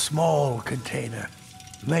 A small container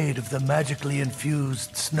made of the magically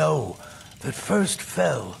infused snow that first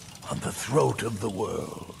fell on the throat of the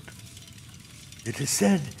world. It is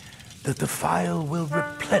said that the phial will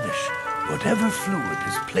replenish whatever fluid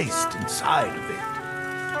is placed inside of it.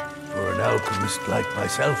 For an alchemist like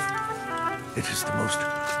myself, it is the most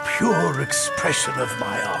pure expression of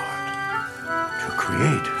my art. To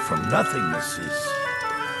create from nothingness is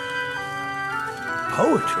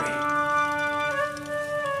poetry.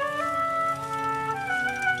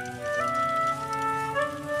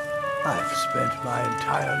 I've spent my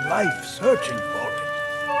entire life searching for it.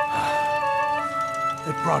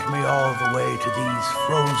 It brought me all the way to these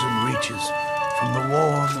frozen reaches from the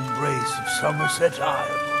warm embrace of Somerset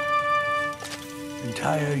Isle.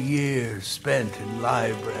 Entire years spent in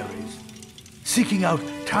libraries, seeking out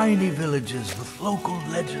tiny villages with local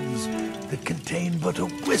legends that contain but a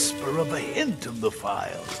whisper of a hint of the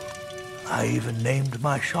phial. I even named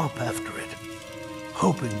my shop after it,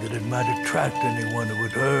 hoping that it might attract anyone who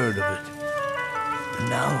had heard of it. And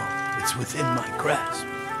now it's within my grasp.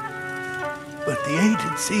 But the eight,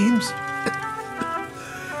 it seems,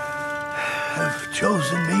 have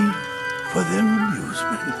chosen me for their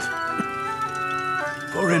amusement.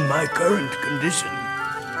 For in my current condition,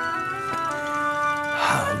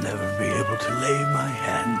 I'll never be able to lay my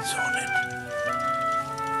hands on it.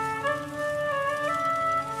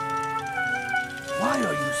 Why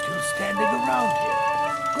are you still standing around here?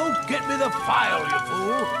 Go get me the file, you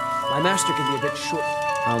fool! My master can be a bit short.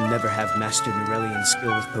 I'll never have mastered Norelian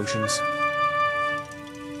skill with potions.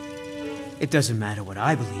 It doesn't matter what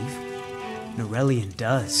I believe. Norelian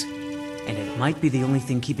does. And it might be the only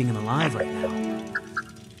thing keeping him alive right now.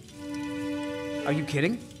 Are you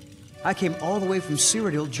kidding? I came all the way from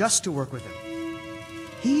Cyrodiil just to work with him.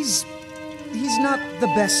 He's not the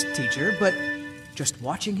best teacher, but just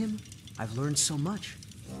watching him, I've learned so much.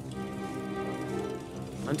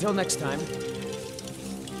 Until next time.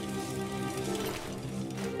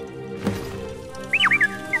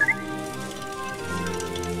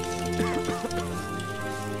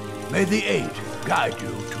 May the Eight guide you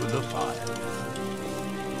to the fire.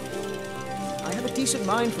 I have a decent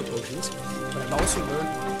mind for potions, but I've also learned...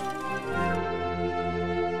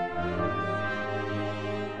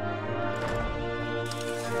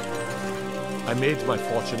 I made my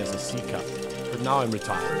fortune as a sea captain, but now I'm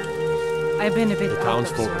retired. I've been a bit... The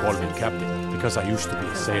townsfolk call me captain because I used to be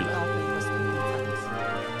a sailor.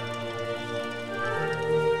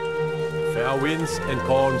 Fair winds and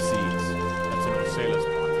calm seas. That's an old sailor's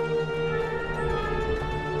part.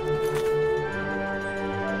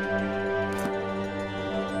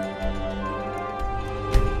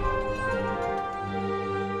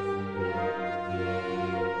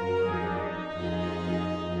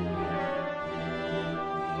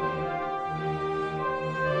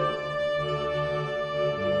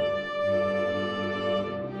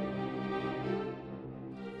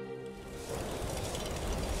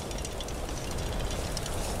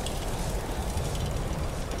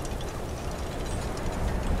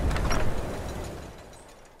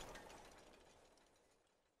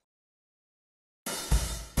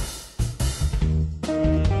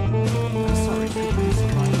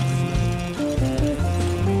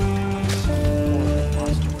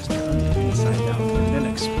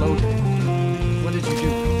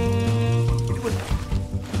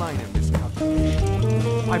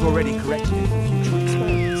 I've already corrected it for future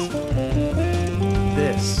experiments.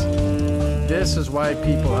 This is why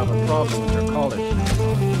people have a problem with their college now.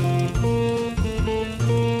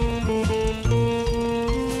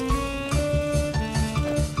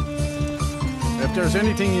 If there's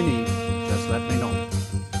anything you need, just let me know.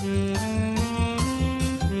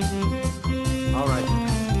 All right.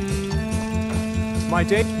 My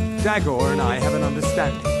date, Dagor, and I have an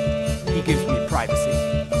understanding. He gives me privacy,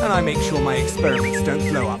 and I make sure my experiments don't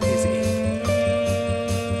blow up his inn.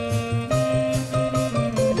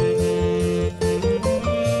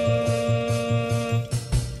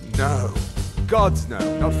 No. Gods no,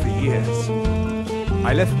 not for years.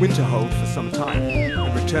 I left Winterhold for some time,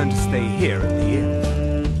 and returned to stay here at the inn.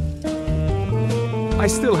 I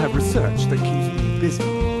still have research that keeps me busy,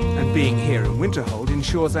 and being here in Winterhold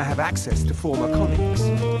ensures I have access to former colleagues.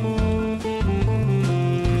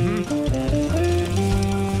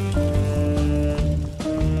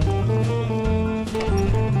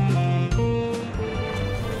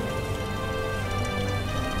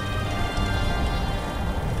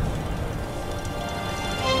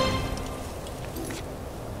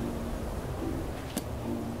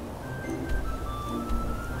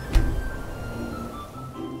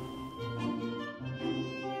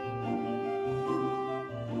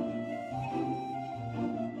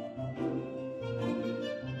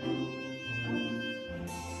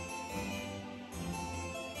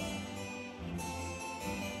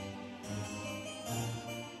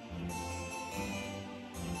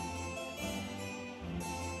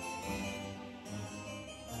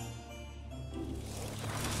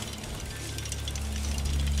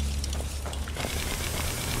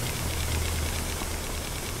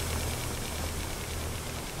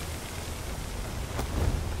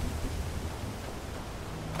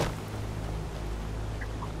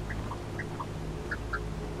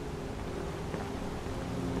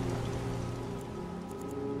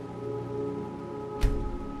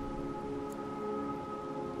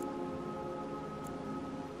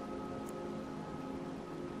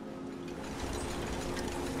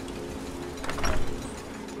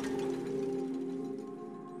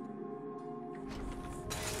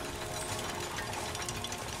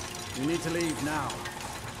 You need to leave now.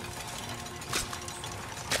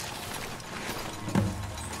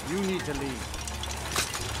 You need to leave.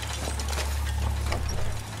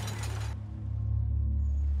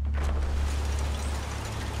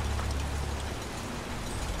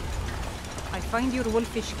 I find your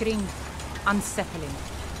wolfish grin unsettling.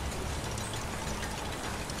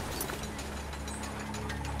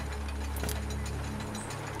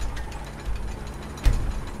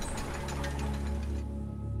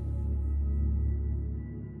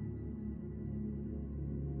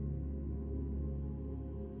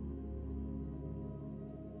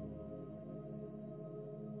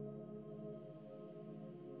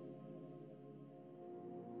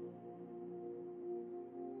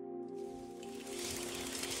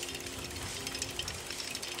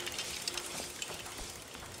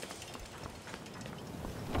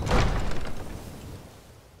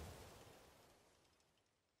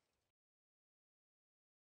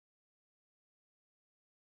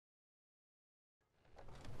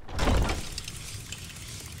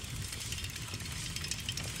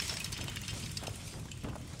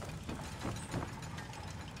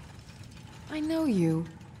 know you.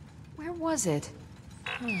 Where was it?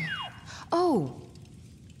 Oh!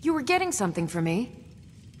 You were getting something for me.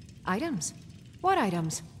 Items? What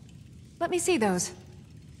items? Let me see those.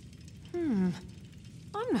 I'm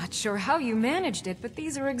not sure how you managed it, but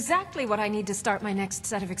these are exactly what I need to start my next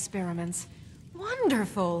set of experiments.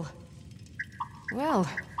 Wonderful! Well,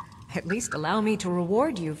 at least allow me to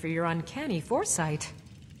reward you for your uncanny foresight.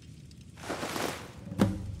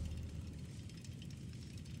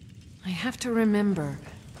 I have to remember.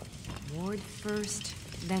 Ward first,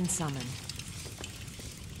 then summon.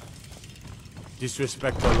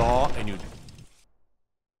 Disrespect the law and you...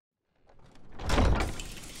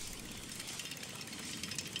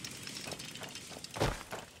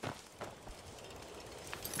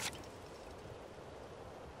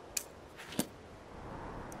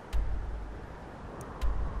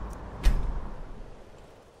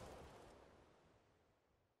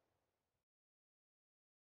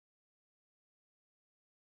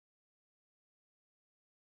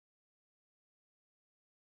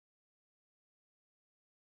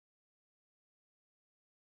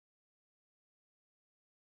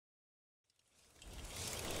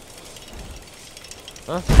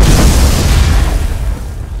 Huh?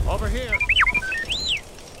 Over here!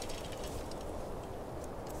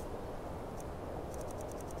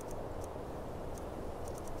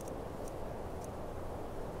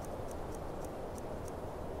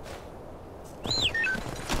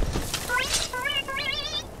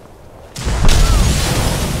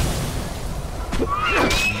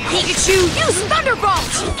 Pikachu, use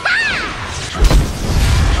Thunderbolt!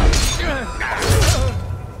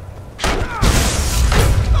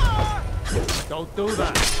 Don't do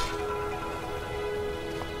that!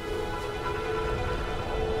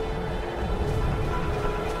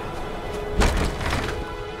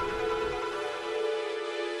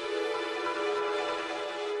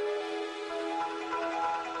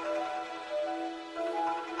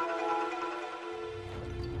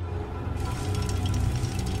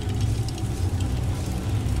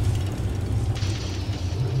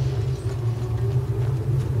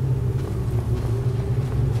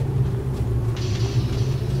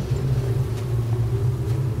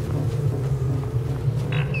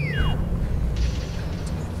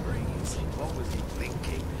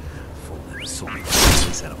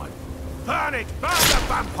 Panic! Burn the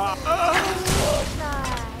vampire!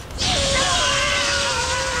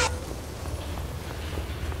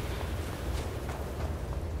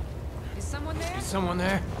 Is someone there? Is someone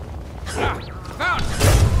there? Found!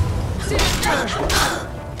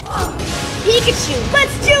 Pikachu,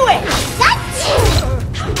 let's do it!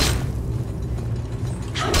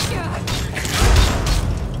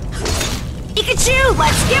 Pikachu,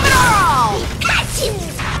 let's give it our all!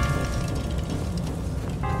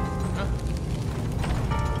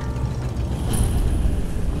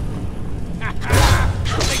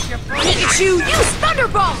 Pikachu, use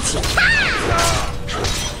Thunderbolt!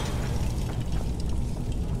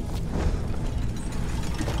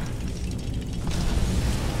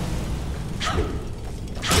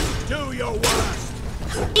 Do your worst!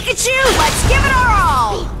 Pikachu, let's give it our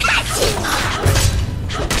all!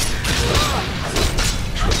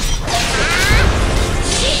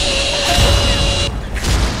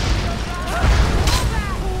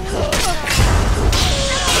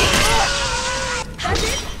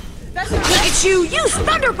 Pikachu, use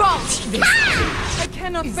Thunderbolt! I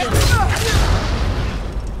cannot bear.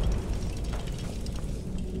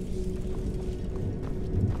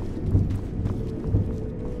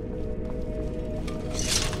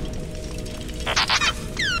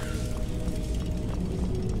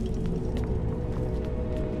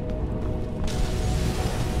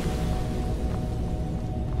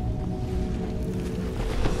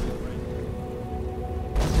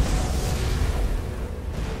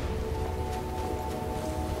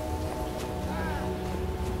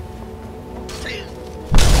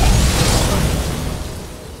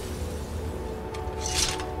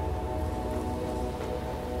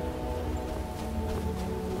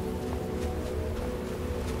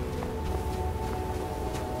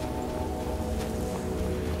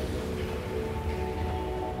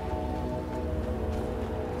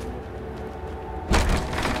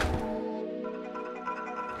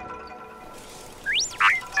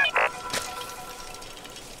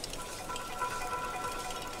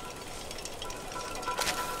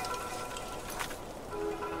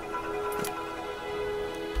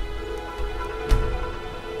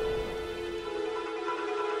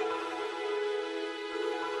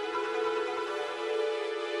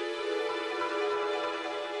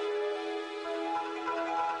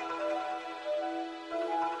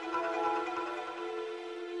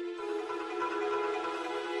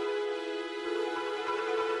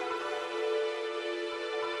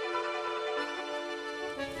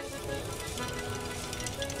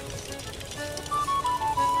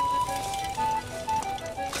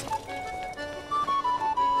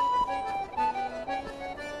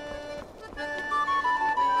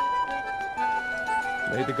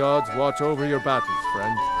 May the gods watch over your battles,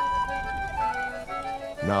 friend.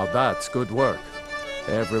 Now that's good work.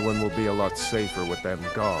 Everyone will be a lot safer with them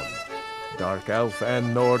gone. Dark Elf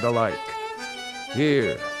and Nord alike.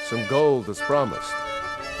 Here, some gold as promised.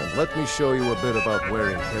 And let me show you a bit about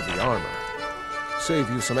wearing heavy armor. Save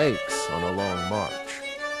you some aches on a long march.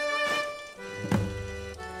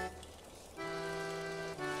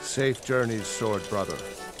 Safe journeys, sword brother.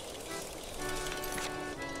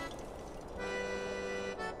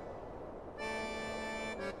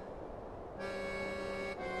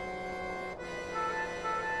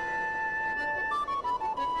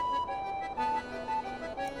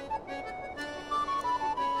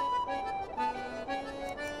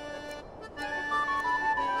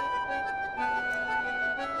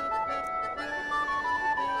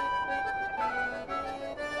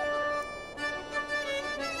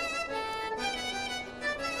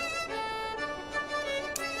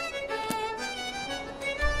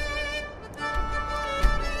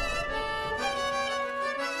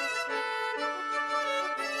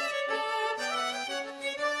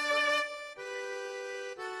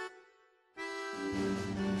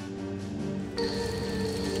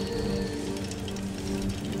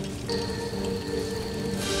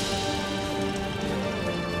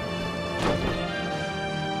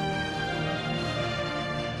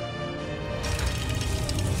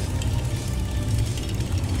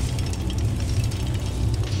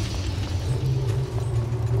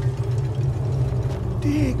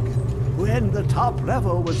 Dig. When the top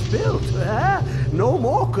level was built, no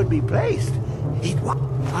more could be placed.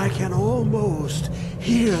 I can almost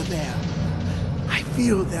hear them. I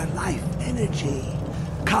feel their life energy.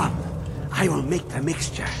 Come, I will make the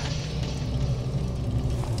mixture.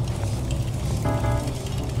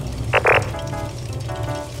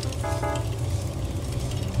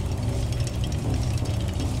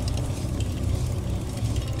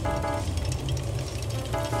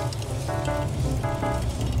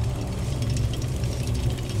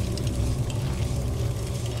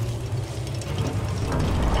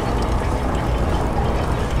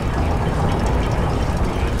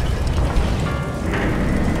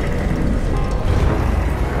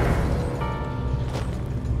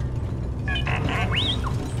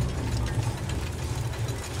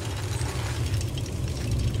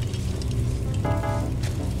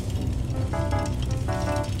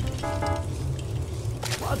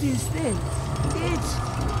 What is this?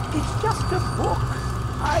 It's just a book.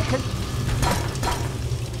 I can...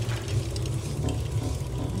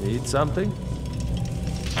 Need something?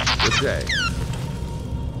 Good day.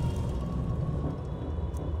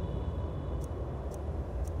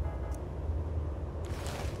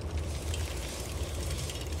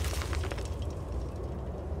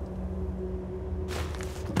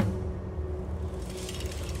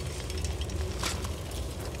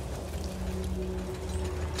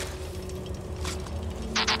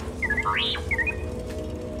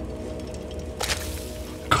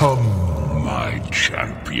 Come, my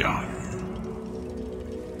champion.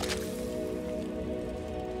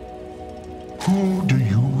 Who do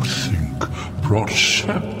you think brought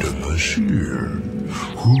Septimus here?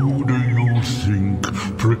 Who do you think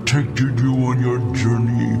protected you on your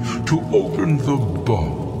journey to open the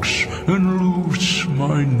box and loose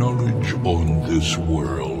my knowledge on this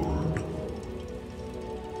world?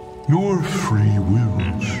 Your free will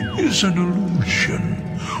is an illusion.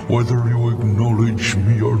 Whether you acknowledge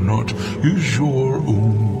me or not is your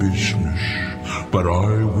own business, but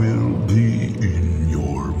I will be in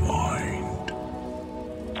your mind.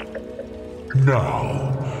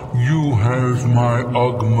 Now, you have my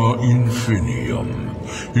Agma Infinium.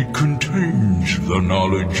 It contains the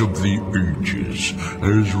knowledge of the ages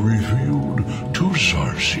as revealed to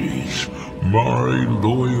Xarxes, my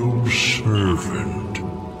loyal servant.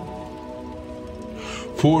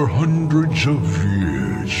 For hundreds of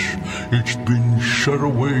years, it's been shut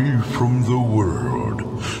away from the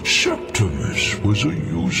world. Septimus was a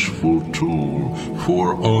useful tool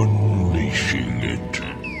for unleashing it.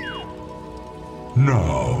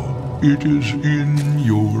 Now, it is in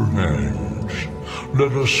your hands.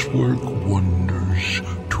 Let us work wonders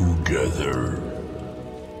together.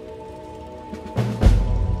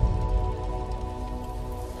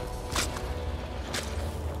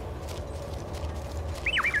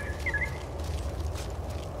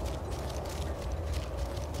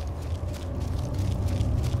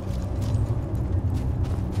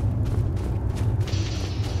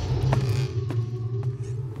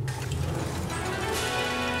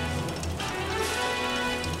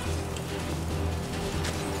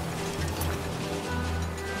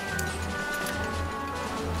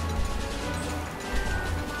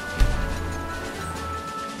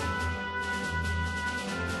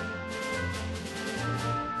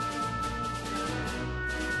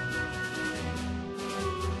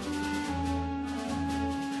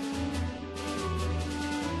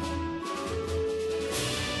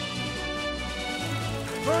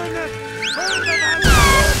 Burn it! Burn it!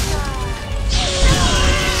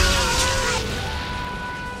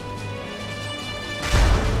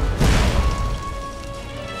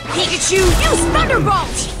 Pikachu, use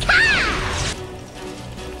Thunderbolt!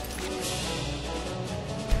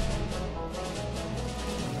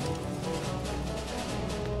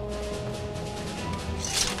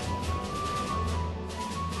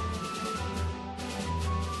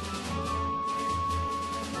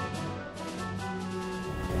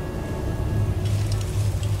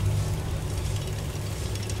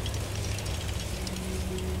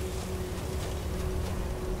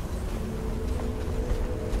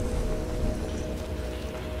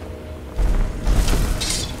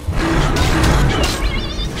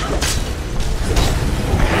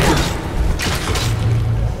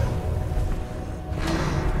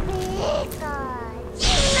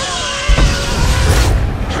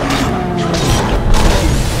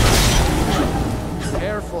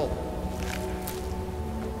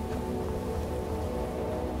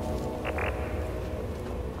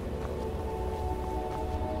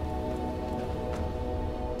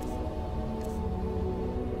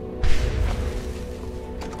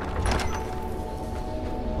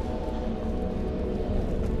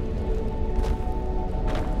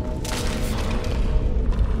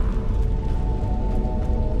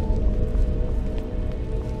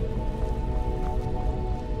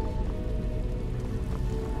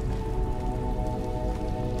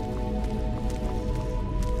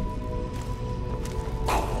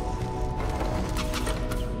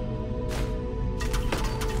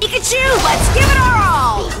 Pikachu, let's give it our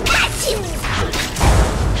all!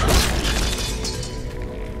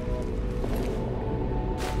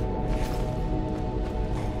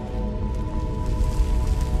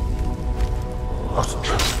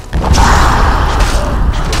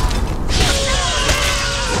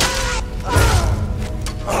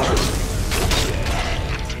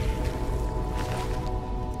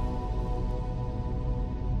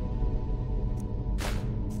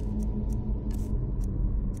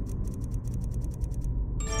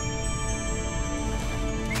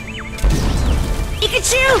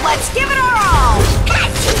 Pikachu, let's give it our all!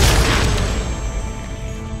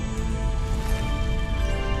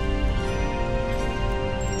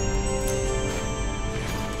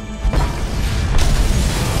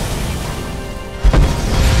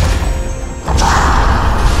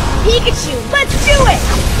 Pikachu, let's do it!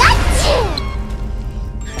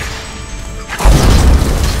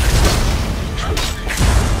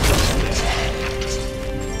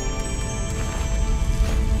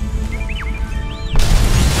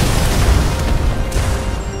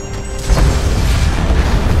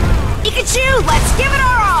 Pikachu, let's give it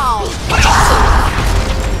our all!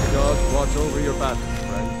 God, watch over your battles,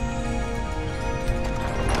 friend.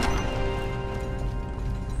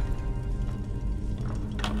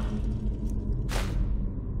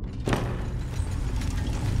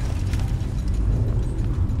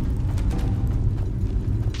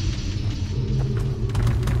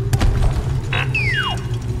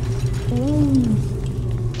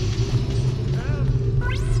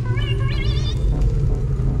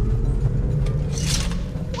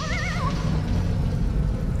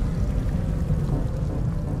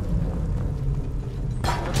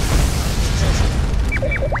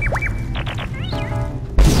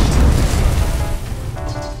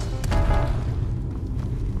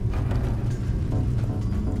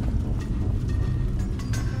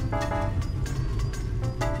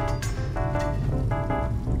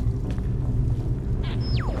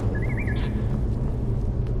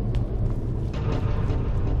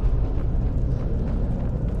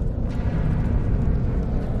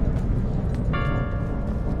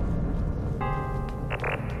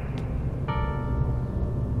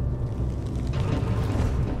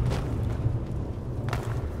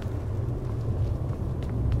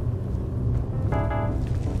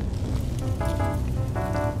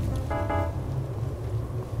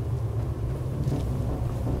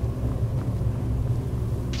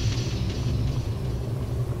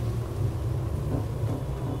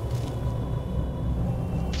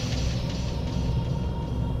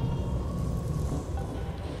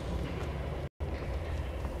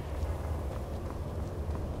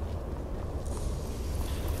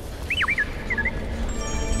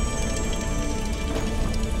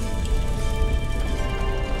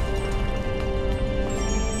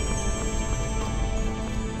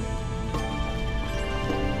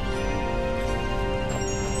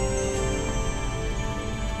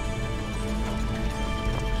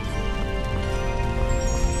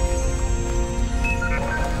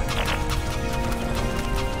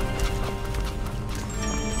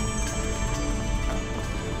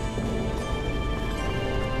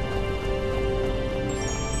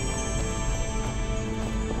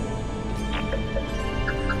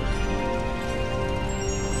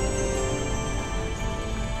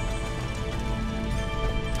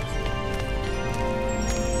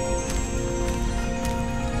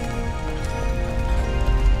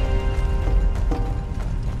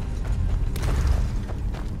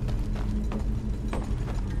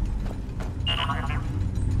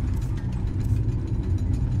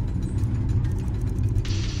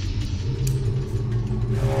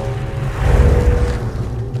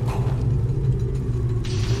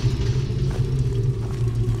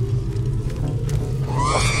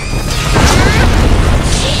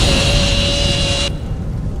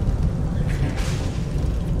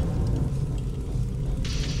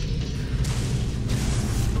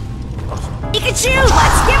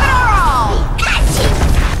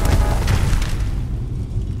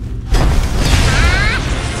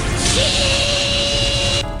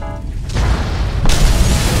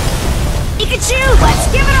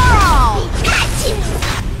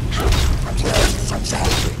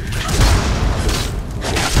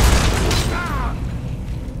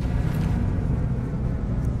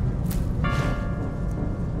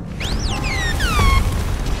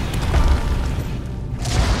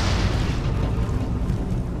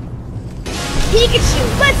 Pikachu,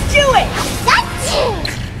 let's do it!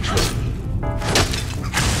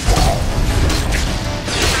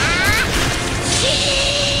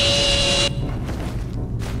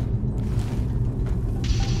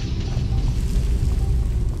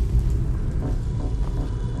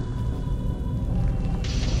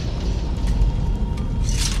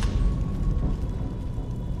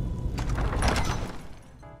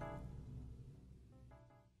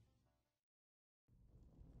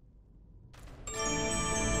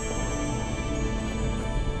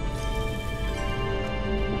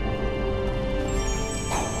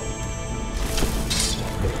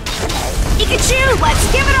 Pikachu,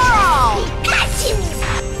 let's give it our all!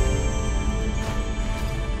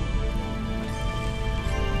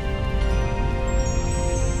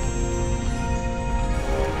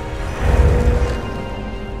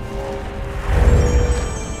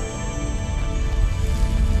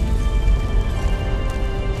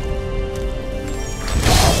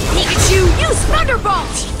 Pikachu, use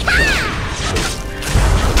Thunderbolt!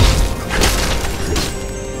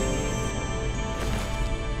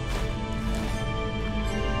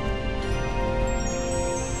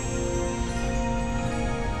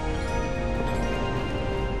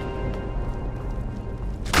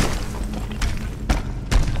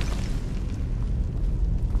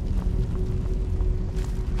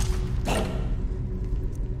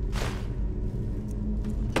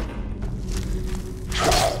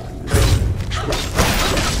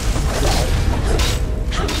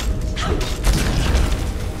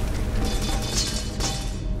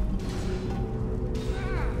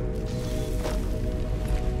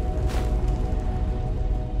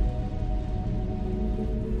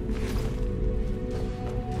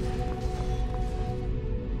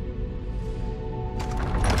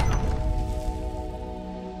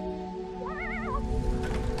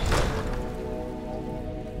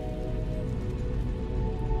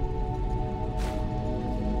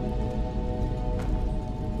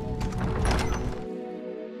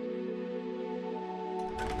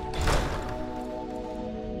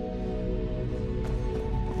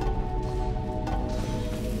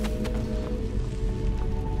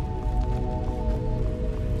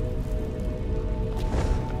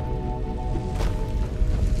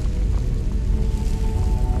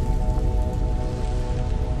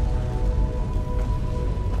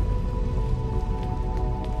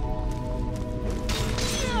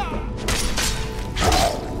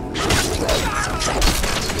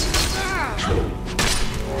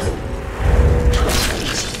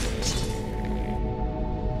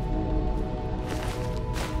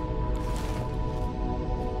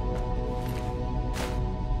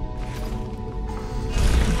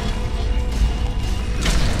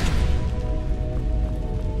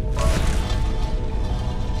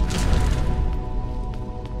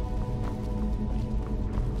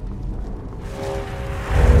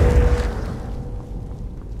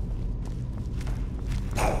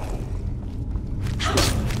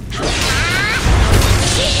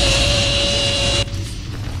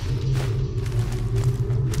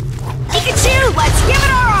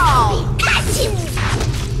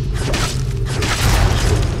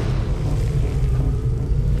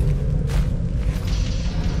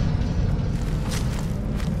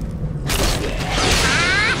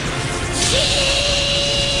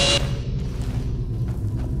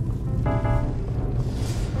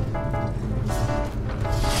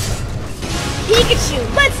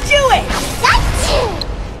 Pikachu, let's do it!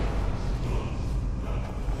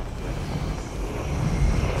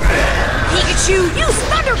 Pikachu, use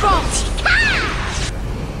Thunderbolt!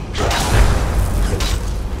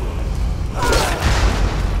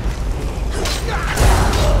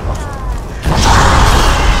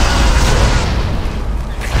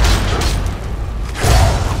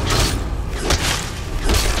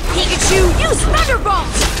 Pikachu, use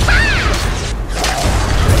Thunderbolt!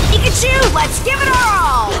 Pikachu, let's give it our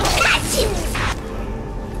all!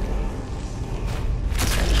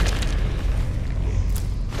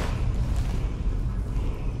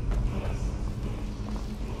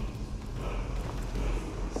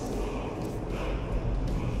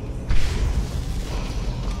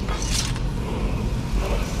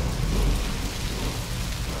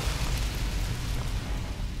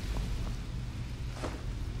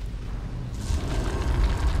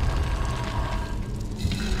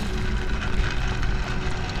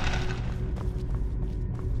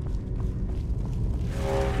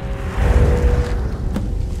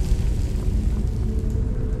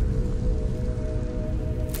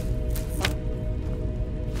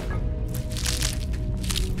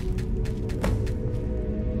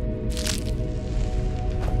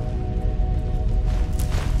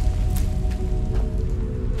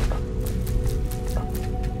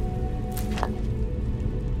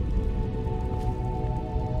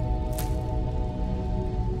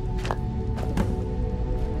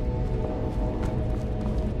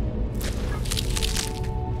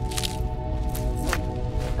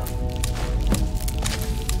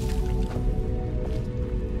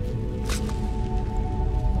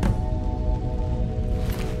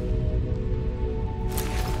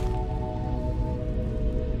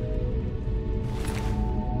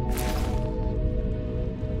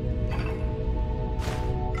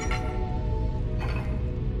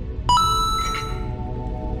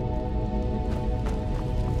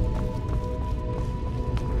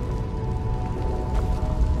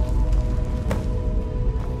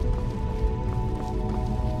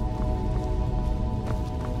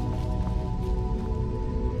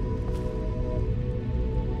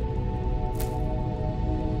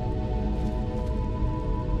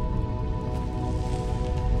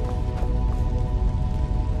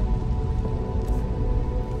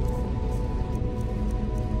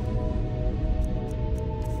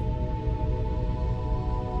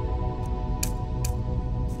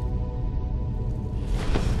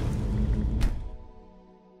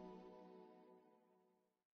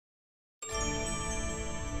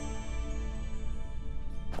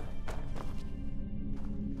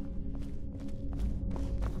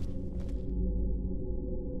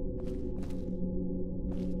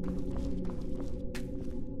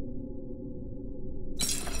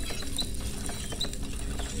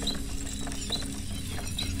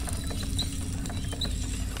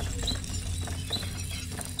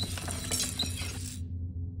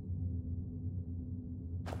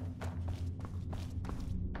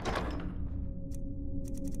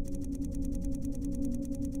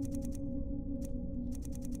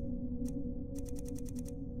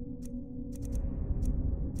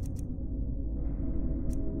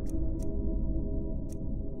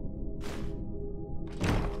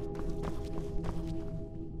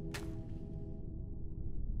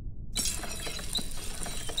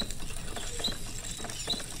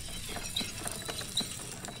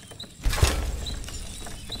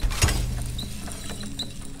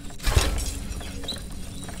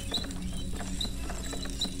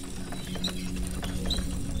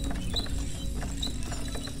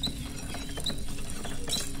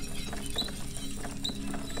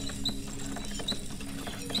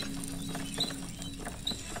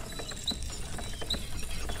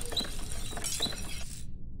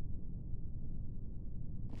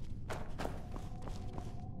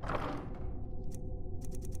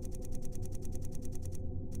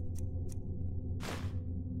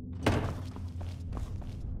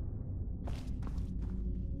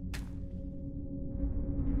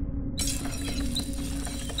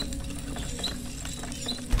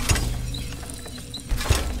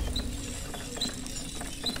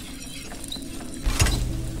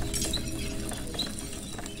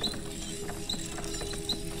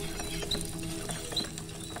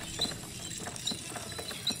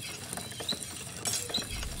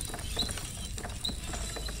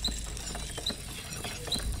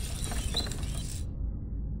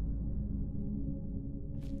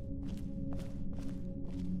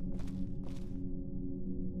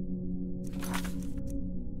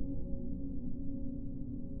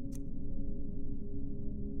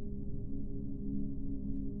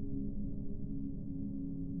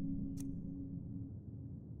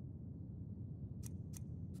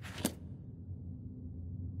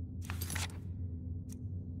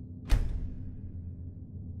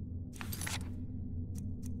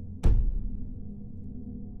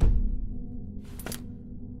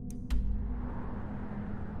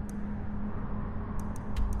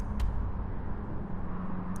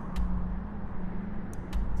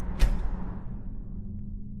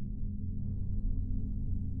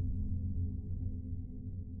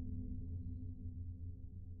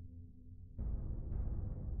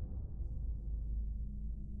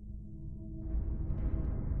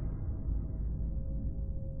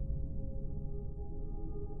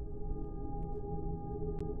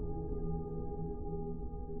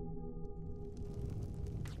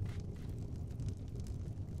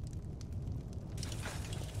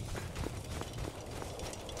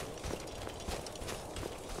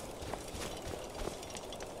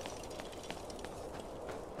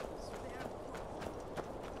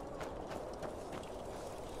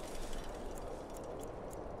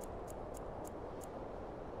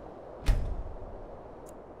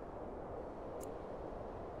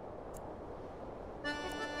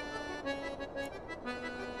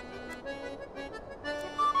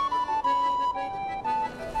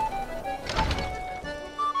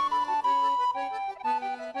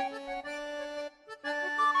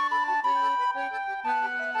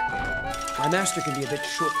 My master can be a bit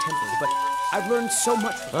short-tempered, but I've learned so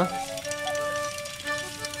much from him.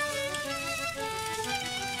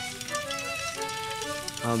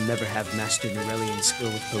 I'll never have mastered Norelian skill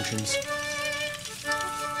with potions.